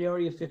keep at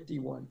Area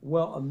 51.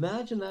 Well,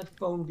 imagine that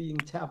phone being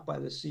tapped by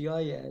the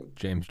CIA.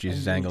 James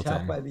Jesus Angleton.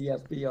 Tapped by the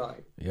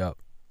FBI. Yep.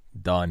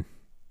 Done.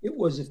 It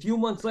was a few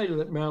months later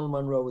that Marilyn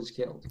Monroe was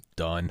killed.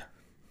 Done.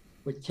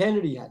 But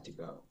Kennedy had to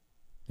go.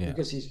 Yeah.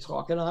 Because he's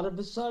talking out of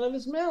the side of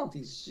his mouth.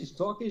 He's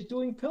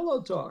doing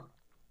pillow talk.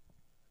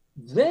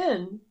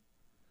 Then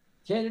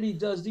Kennedy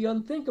does the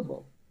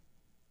unthinkable.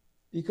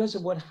 Because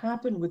of what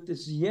happened with the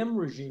Diem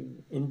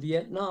regime in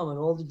Vietnam and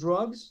all the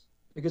drugs,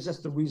 because that's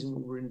the reason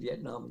we were in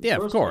Vietnam. Yeah,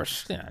 of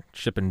course. Yeah,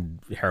 shipping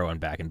heroin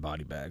back in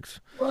body bags.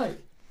 Right.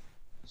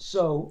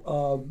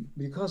 So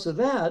because of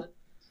that,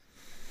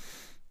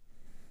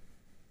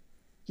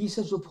 he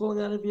says we're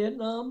pulling out of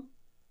Vietnam.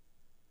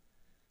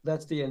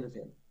 That's the end of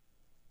him.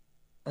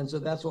 And so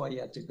that's why he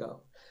had to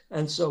go.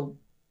 And so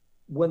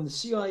when the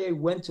CIA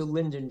went to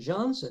Lyndon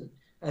Johnson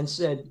and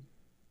said,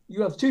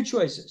 you have two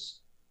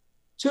choices.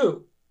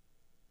 Two,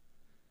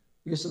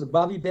 because of the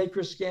Bobby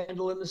Baker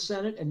scandal in the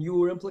Senate and you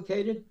were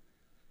implicated.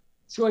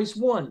 Choice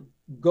one,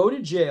 go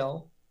to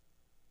jail,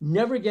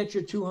 never get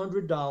your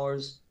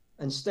 $200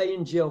 and stay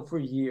in jail for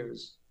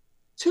years.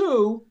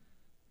 Two,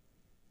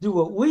 do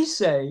what we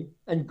say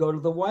and go to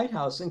the White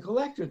House and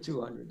collect your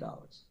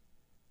 $200.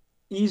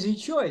 Easy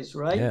choice,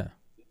 right? Yeah.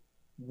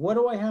 What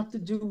do I have to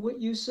do what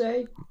you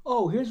say?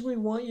 Oh, here's what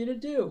we want you to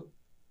do.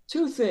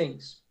 Two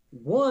things.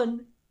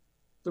 One,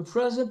 the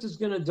president is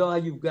going to die.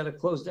 You've got to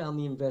close down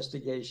the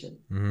investigation.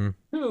 Mm-hmm.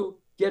 Two,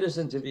 get us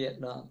into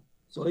Vietnam.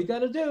 That's all you got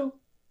to do.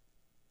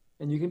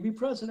 And you can be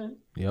president.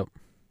 Yep.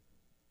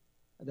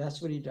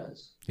 That's what he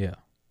does. Yeah.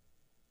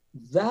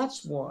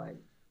 That's why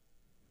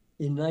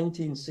in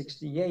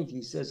 1968,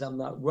 he says, I'm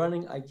not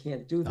running. I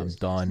can't do this. I'm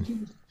done. He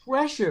was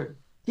pressured.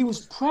 He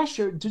was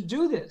pressured to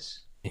do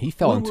this. He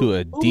fell into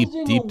a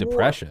deep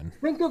depression.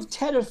 Think of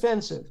Tet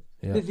Offensive.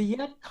 Yeah. The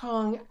Viet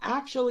Cong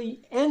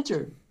actually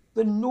entered.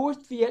 The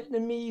North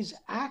Vietnamese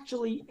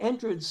actually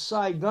entered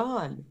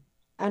Saigon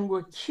and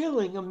were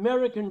killing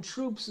American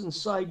troops in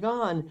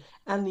Saigon,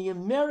 and the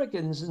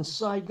Americans in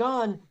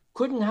Saigon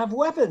couldn't have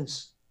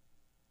weapons.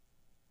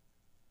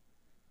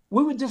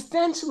 We were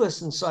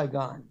defenseless in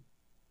Saigon.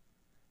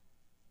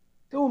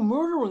 They were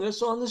murdering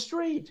us on the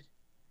street.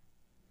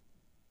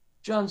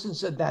 Johnson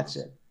said, that's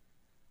it.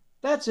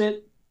 That's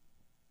it.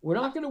 We're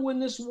not going to win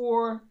this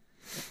war.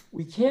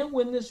 We can't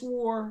win this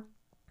war.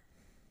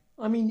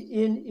 I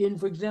mean,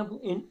 for example,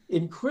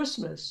 in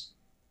Christmas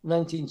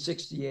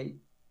 1968,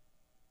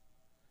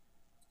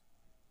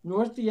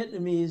 North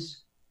Vietnamese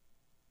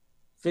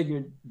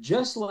figured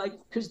just like,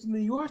 because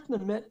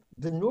the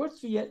the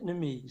North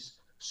Vietnamese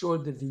saw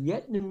the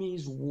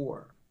Vietnamese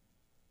War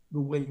the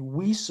way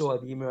we saw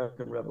the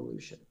American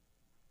Revolution.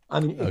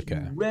 I mean, if you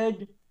Okay.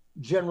 read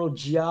General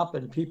Giap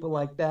and people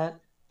like that,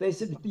 they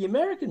said, if the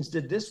Americans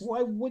did this,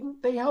 why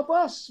wouldn't they help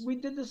us? We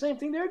did the same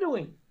thing they're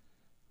doing.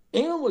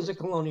 England was a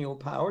colonial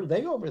power.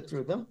 They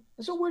overthrew them.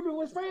 That's what we're doing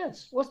with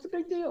France. What's the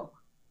big deal?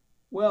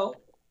 Well,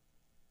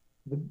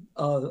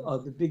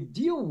 the big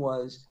deal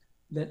was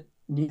that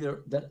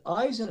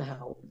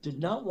Eisenhower did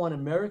not want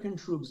American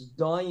troops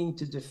dying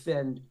to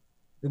defend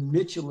the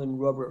Michelin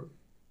rubber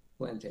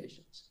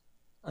plantations.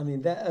 I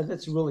mean,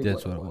 that's really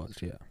That's what it what it was.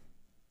 was. Yeah.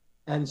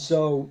 And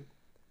so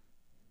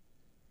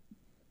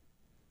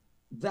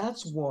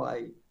that's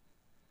why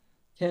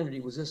Kennedy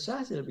was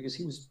assassinated, because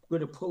he was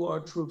going to pull our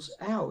troops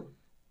out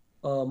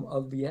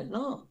of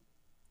Vietnam.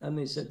 And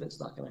they said that's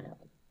not going to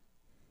happen.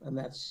 And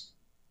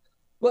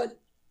but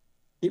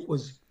it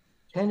was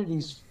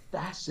Kennedy's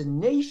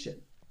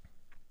fascination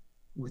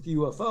with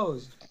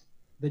UFOs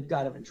that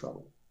got him in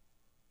trouble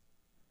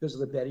because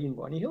of the Betty and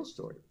Barney Hill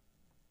story.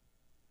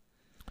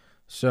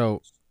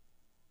 So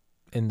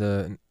in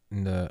the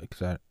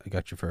because I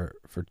got you for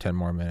 10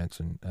 more minutes,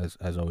 and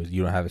as always,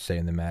 you don't have a say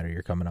in the matter.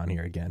 You're coming on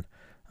here again.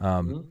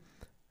 Mm-hmm.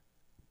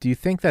 Do you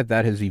think that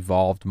has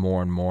evolved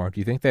more and more? Do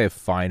you think they have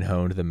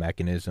fine-honed the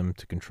mechanism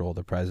to control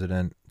the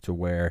president to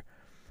where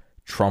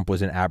Trump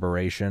was an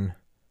aberration,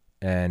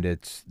 and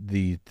it's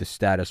the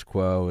status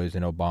quo is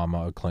an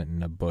Obama, a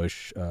Clinton, a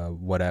Bush,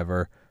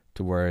 whatever,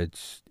 to where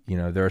it's,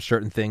 there are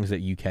certain things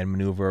that you can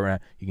maneuver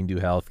around. You can do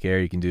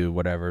healthcare, you can do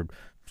whatever,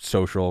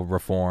 social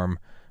reform,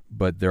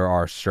 but there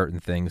are certain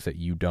things that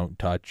you don't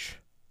touch.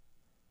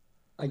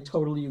 I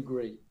totally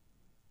agree.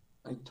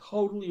 I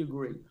totally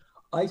agree.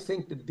 I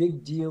think the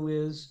big deal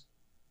is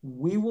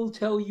we will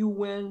tell you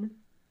when,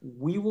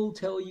 we will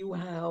tell you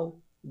how,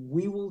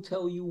 we will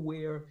tell you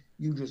where.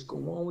 You just go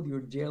on with your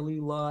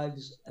daily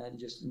lives and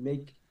just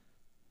make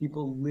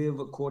people live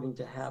according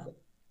to habit.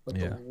 But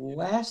Yeah. the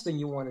last thing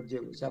you want to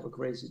do is have a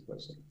crazy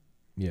person.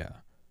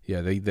 Yeah. Yeah,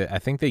 I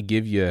think they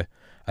give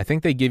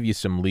you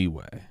some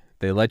leeway.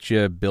 They let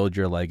you build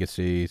your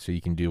legacy so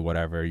you can do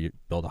whatever, you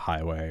build a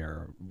highway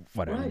or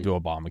whatever, Right. do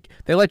Obama.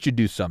 They let you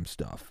do some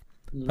stuff.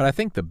 Mm-hmm. But I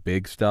think the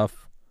big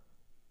stuff,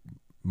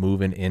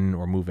 moving in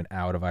or moving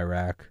out of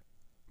Iraq,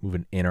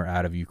 moving in or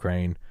out of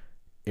Ukraine,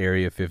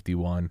 Area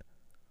 51,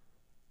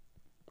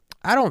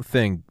 I don't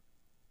think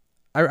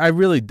I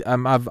really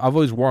I've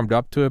always warmed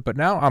up to it, but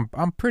now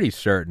I'm pretty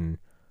certain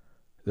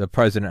the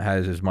president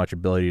has as much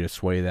ability to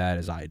sway that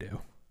as I do.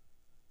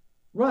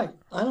 Right.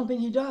 I don't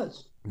think he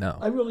does. No.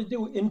 I really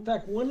do. In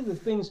fact, one of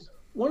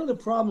the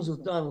problems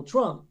with Donald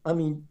Trump, I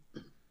mean,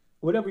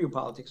 whatever your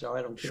politics are,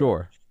 I don't care.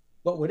 Sure.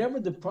 But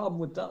the problem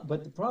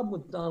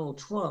with Donald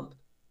Trump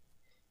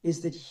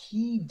is that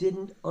he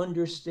didn't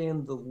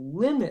understand the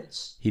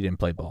limits. He didn't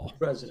play of ball.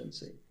 the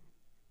presidency.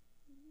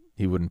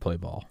 He wouldn't play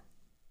ball.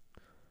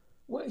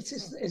 Well,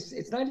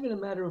 it's not even a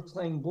matter of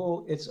playing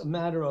ball. It's a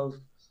matter of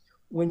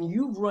when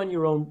you've run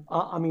your own.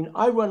 I mean,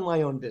 I run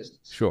my own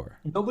business. Sure.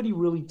 Nobody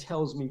really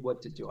tells me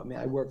what to do. I mean,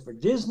 I work for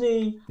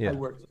Disney. Yeah. I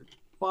work for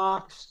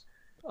Fox.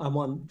 I'm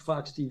on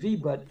Fox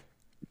TV, but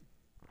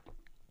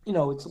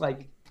it's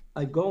like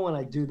I go and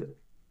I do that.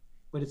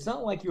 But it's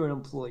not like you're an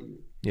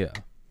employee. Yeah.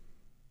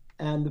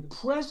 And the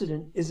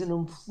president is an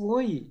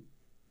employee.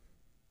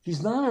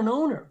 He's not an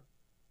owner.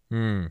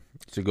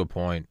 It's a good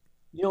point.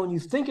 When you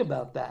think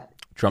about that.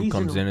 Trump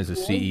comes in as a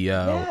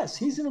CEO. Yes,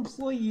 he's an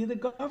employee of the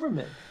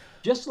government,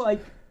 just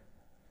like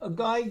a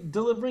guy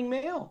delivering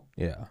mail.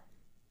 Yeah.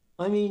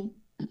 I mean,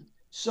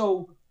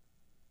 so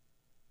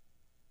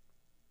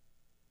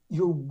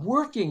you're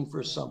working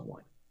for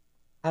someone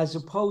as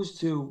opposed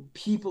to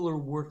people are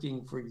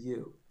working for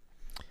you.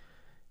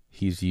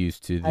 He's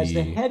used to As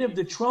the head of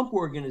the Trump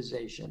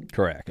organization.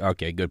 Correct.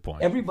 Okay, good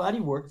point. Everybody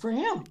worked for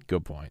him.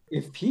 Good point.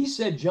 If he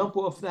said jump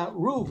off that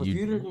roof, if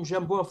you didn't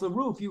jump off the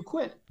roof, you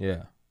quit.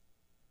 Yeah.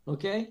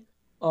 Okay?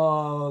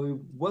 It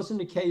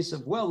wasn't a case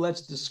of, well,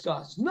 let's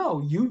discuss.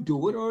 No, you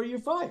do it or you're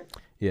fired.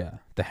 Yeah.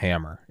 The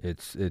hammer.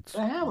 It's the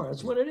hammer.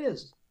 That's what it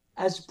is.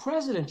 As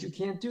president, you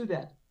can't do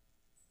that.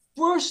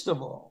 First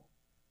of all,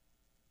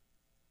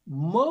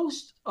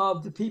 most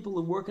of the people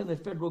who work in the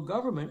federal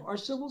government are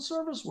civil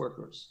service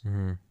workers,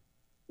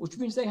 which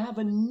means they have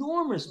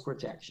enormous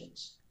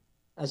protections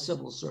as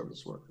civil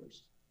service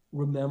workers.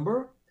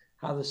 Remember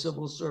how the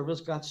civil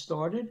service got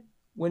started?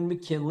 When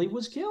McKinley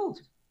was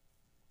killed.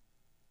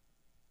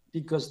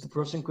 Because the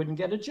person couldn't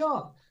get a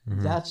job.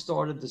 That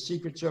started the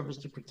Secret Service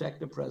to protect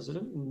the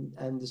president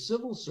and the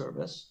civil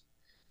service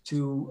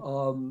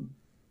to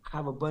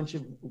have a bunch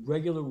of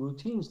regular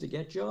routines to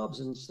get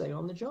jobs and stay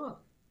on the job.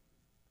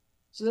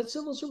 So that's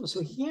civil service.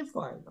 So he can't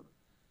fire them.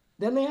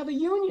 Then they have a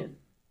union.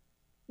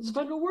 It's a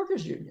federal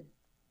workers union.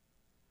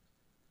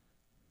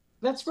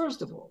 That's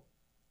first of all.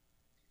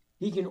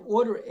 He can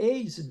order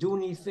aides to do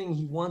anything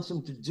he wants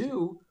them to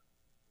do,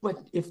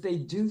 but if they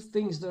do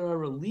things that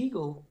are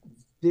illegal,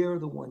 they're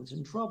the ones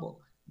in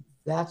trouble.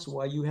 That's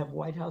why you have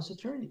White House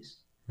attorneys.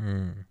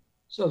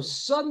 So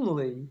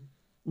suddenly,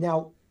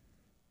 now,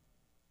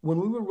 when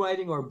we were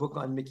writing our book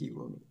on Mickey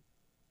Rooney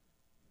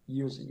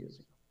years and years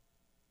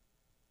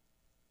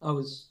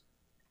ago,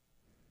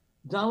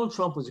 Donald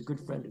Trump was a good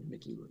friend of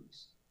Mickey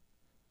Rooney's.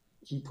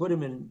 He put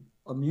him in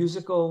a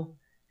musical.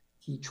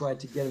 He tried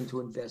to get him to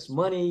invest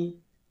money.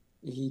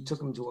 He took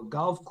him to a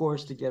golf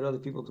course to get other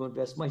people to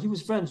invest money. He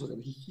was friends with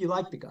him. He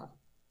liked the guy.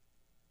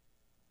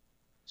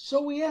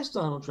 So we asked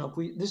Donald Trump,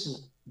 this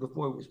is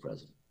before he was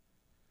president,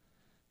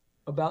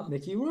 about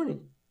Mickey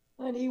Rooney.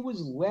 And he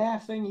was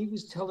laughing. He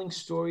was telling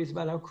stories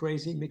about how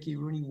crazy Mickey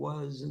Rooney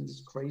was and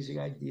his crazy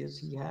ideas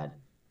he had.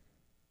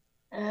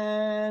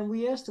 And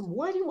we asked him,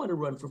 why do you want to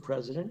run for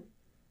president?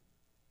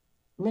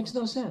 It makes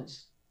no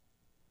sense.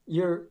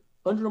 You're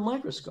under a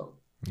microscope.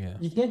 Yeah.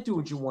 You can't do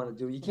what you want to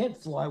do. You can't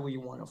fly where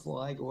you want to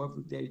fly, go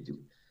every day to do.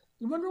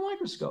 You're under a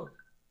microscope.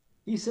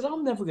 He said,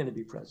 I'm never going to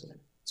be president.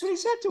 That's what he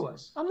said to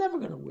us. I'm never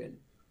going to win.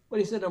 But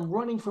he said, I'm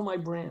running for my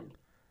brand.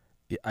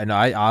 Yeah, I know.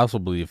 I also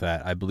believe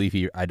that.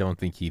 I don't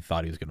think he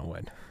thought he was going to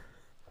win.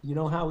 You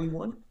know how he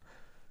won?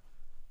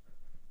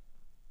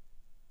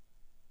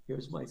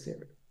 Here's my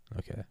theory.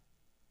 Okay.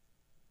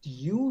 Do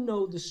you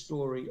know the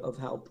story of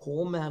how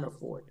Paul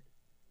Manafort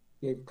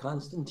gave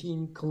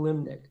Konstantin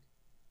Kilimnik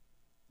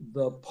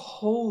the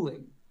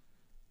polling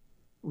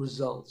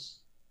results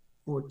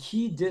for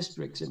key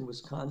districts in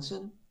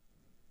Wisconsin,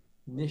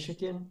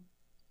 Michigan,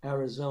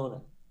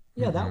 Arizona?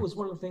 Yeah, that was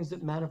one of the things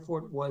that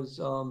Manafort was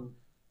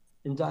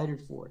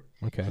indicted for.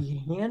 Okay. He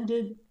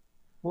handed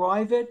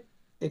private,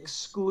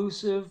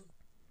 exclusive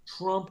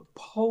Trump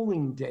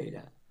polling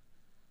data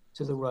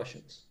to the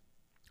Russians.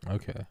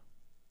 Okay.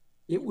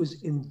 It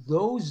was in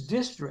those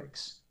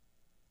districts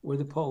where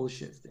the polls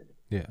shifted.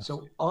 Yeah.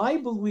 So I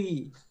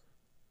believe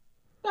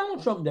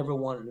Donald Trump never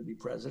wanted to be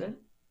president.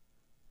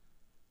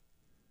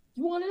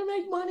 He wanted to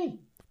make money.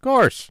 Of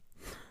course.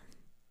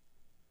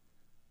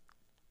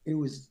 It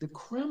was the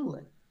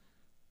Kremlin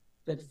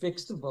that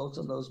fixed the votes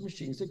on those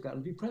machines that got him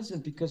to be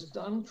president, because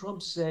Donald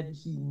Trump said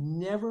he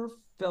never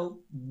felt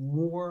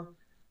more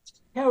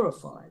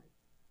terrified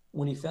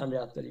when he found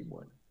out that he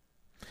won.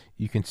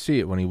 You can see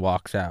it when he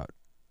walks out.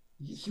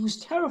 He was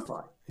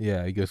terrified.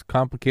 Yeah, he goes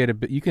complicated,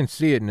 but you can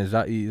see it in his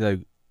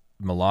like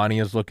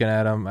Melania's looking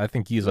at him. I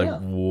think he's like,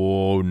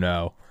 whoa,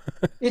 no.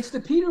 It's the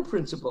Peter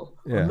principle.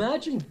 Yeah.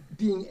 Imagine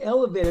being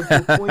elevated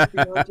to a point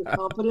beyond your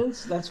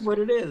confidence. That's what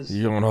it is.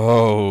 You're going,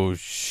 oh,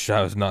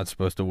 I was not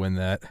supposed to win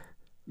that.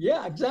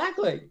 Yeah,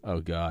 exactly. Oh,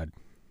 God.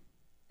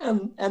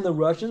 And the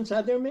Russians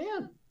had their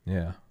man.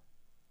 Yeah.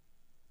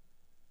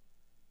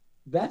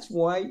 That's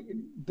why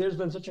there's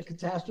been such a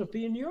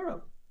catastrophe in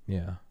Europe.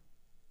 Yeah.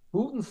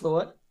 Putin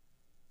thought,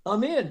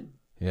 I'm in.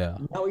 Yeah.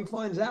 Now he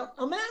finds out,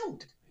 I'm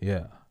out.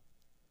 Yeah.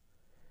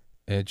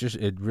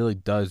 It really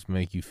does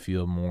make you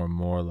feel more and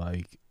more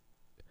like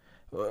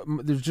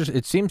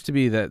it seems to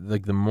be that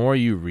like the more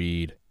you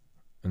read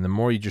and the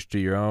more you just do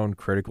your own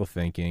critical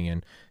thinking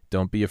and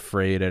don't be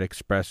afraid at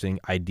expressing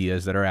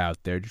ideas that are out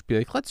there, just be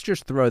like, let's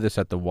just throw this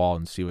at the wall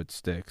and see what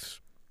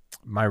sticks.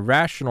 My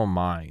rational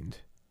mind,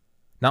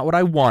 not what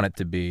I want it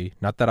to be,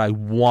 not that I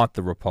want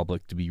the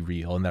Republic to be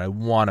real and that I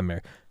want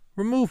America.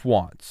 Remove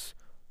wants.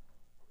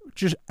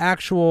 Just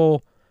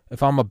actual,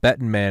 if I'm a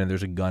betting man and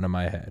there's a gun in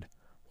my head,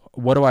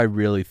 what do I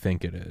really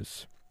think it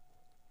is?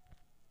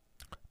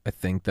 I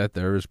think that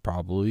there is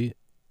probably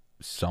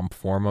some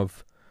form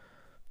of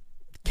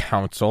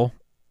council,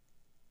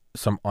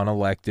 some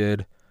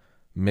unelected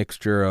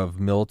mixture of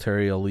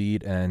military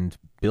elite and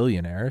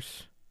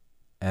billionaires,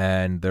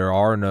 and there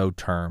are no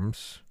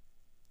terms.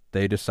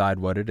 They decide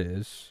what it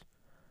is,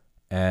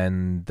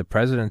 and the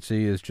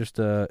presidency is just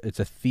it's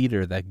a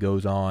theater that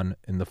goes on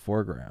in the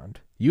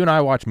foreground. You and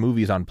I watch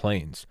movies on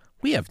planes.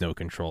 We have no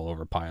control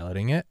over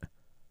piloting it.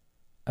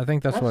 I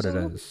think that's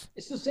Absolutely. what it is.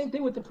 It's the same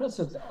thing with the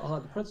president.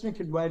 The president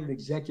could write an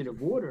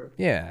executive order.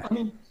 Yeah. I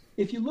mean,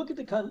 if you look at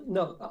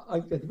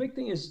the big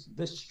thing is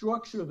the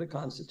structure of the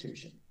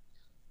Constitution.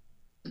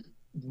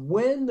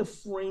 When the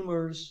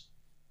framers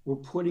were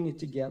putting it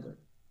together,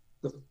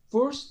 the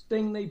first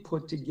thing they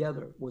put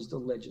together was the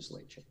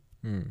legislature.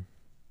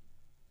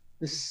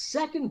 The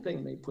second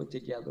thing they put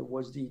together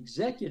was the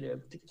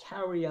executive to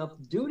carry out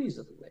the duties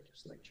of the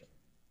legislature,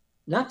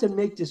 not to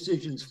make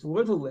decisions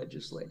for the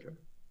legislature,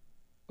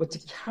 but to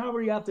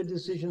carry out the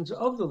decisions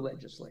of the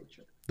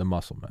legislature. The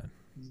muscle man.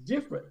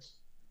 Difference.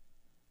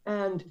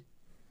 And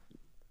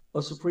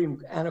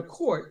a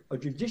court, a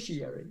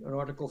judiciary, an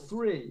Article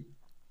 3,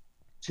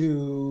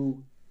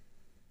 to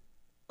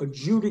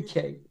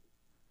adjudicate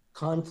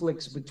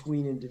conflicts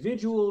between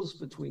individuals,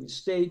 between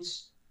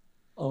states,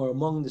 or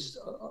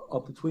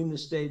between the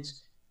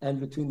states, and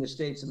between the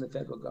states and the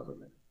federal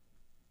government.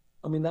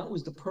 I mean, that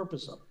was the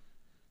purpose of it.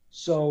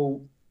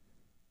 So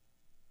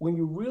when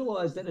you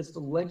realize that it's the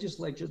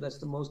legislature that's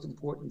the most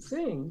important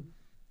thing,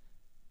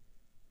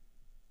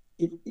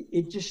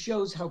 it just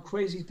shows how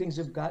crazy things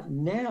have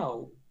gotten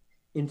now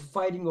in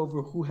fighting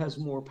over who has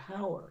more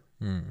power.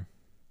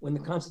 When the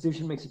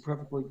Constitution makes it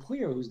perfectly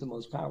clear who's the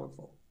most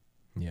powerful.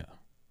 Yeah.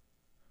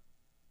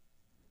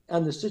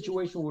 And the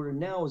situation we're in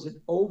now is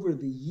that over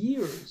the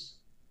years,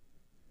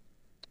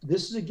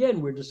 this is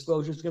again where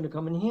disclosure is going to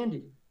come in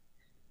handy.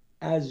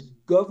 as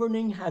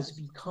governing has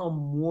become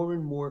more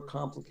and more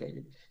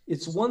complicated.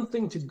 It's one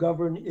thing to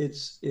govern.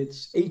 It's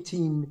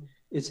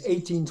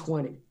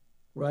 1820,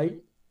 right?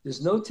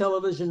 There's no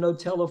television, no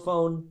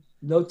telephone,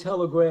 no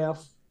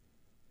telegraph.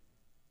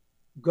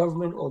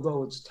 Government,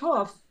 although it's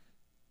tough,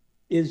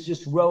 is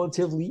just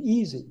relatively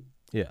easy.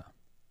 Yeah.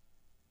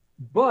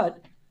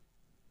 But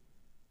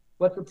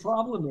the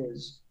problem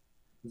is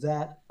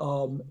that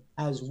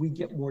as we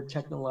get more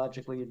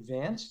technologically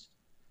advanced,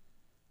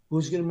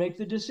 who's going to make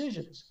the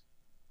decisions?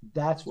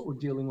 That's what we're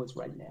dealing with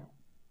right now.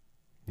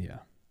 Yeah.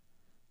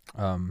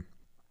 And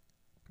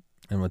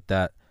with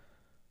that,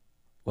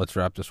 let's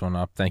wrap this one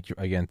up. Thank you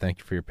again. Thank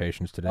you for your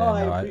patience today. Oh,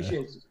 I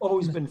appreciate it. It's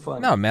always been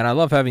fun. No, man, I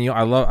love having you.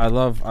 I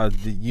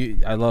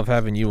love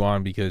having you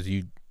on because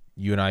you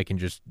and I can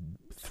just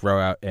throw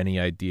out any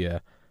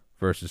idea.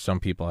 Versus some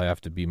people, I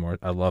have to be more.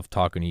 I love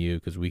talking to you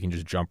because we can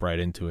just jump right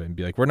into it and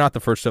be like, "We're not the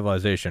first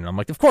civilization." I'm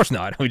like, "Of course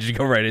not." We just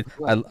go right in.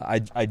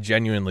 Right. I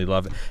genuinely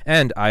love it,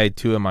 and I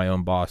too am my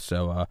own boss,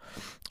 so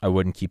I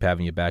wouldn't keep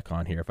having you back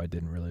on here if I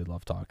didn't really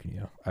love talking to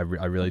you. I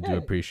really do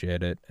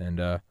appreciate it.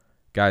 And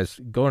guys,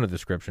 go in the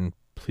description.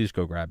 Please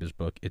go grab his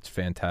book. It's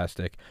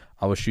fantastic.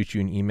 I will shoot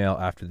you an email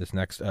after this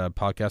next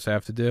podcast I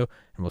have to do,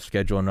 and we'll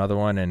schedule another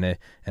one. And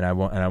I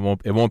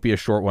won't. It won't be a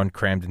short one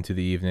crammed into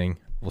the evening.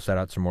 We'll set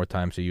out some more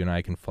time so you and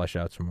I can flesh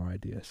out some more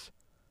ideas.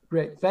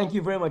 Great. Thank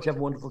you very much. Have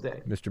a wonderful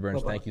day. Mr.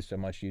 Burns, Bye-bye. Thank you so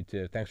much. You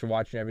too. Thanks for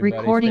watching, everybody.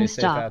 Recording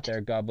Stay safe out stopped.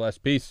 there. God bless.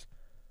 Peace.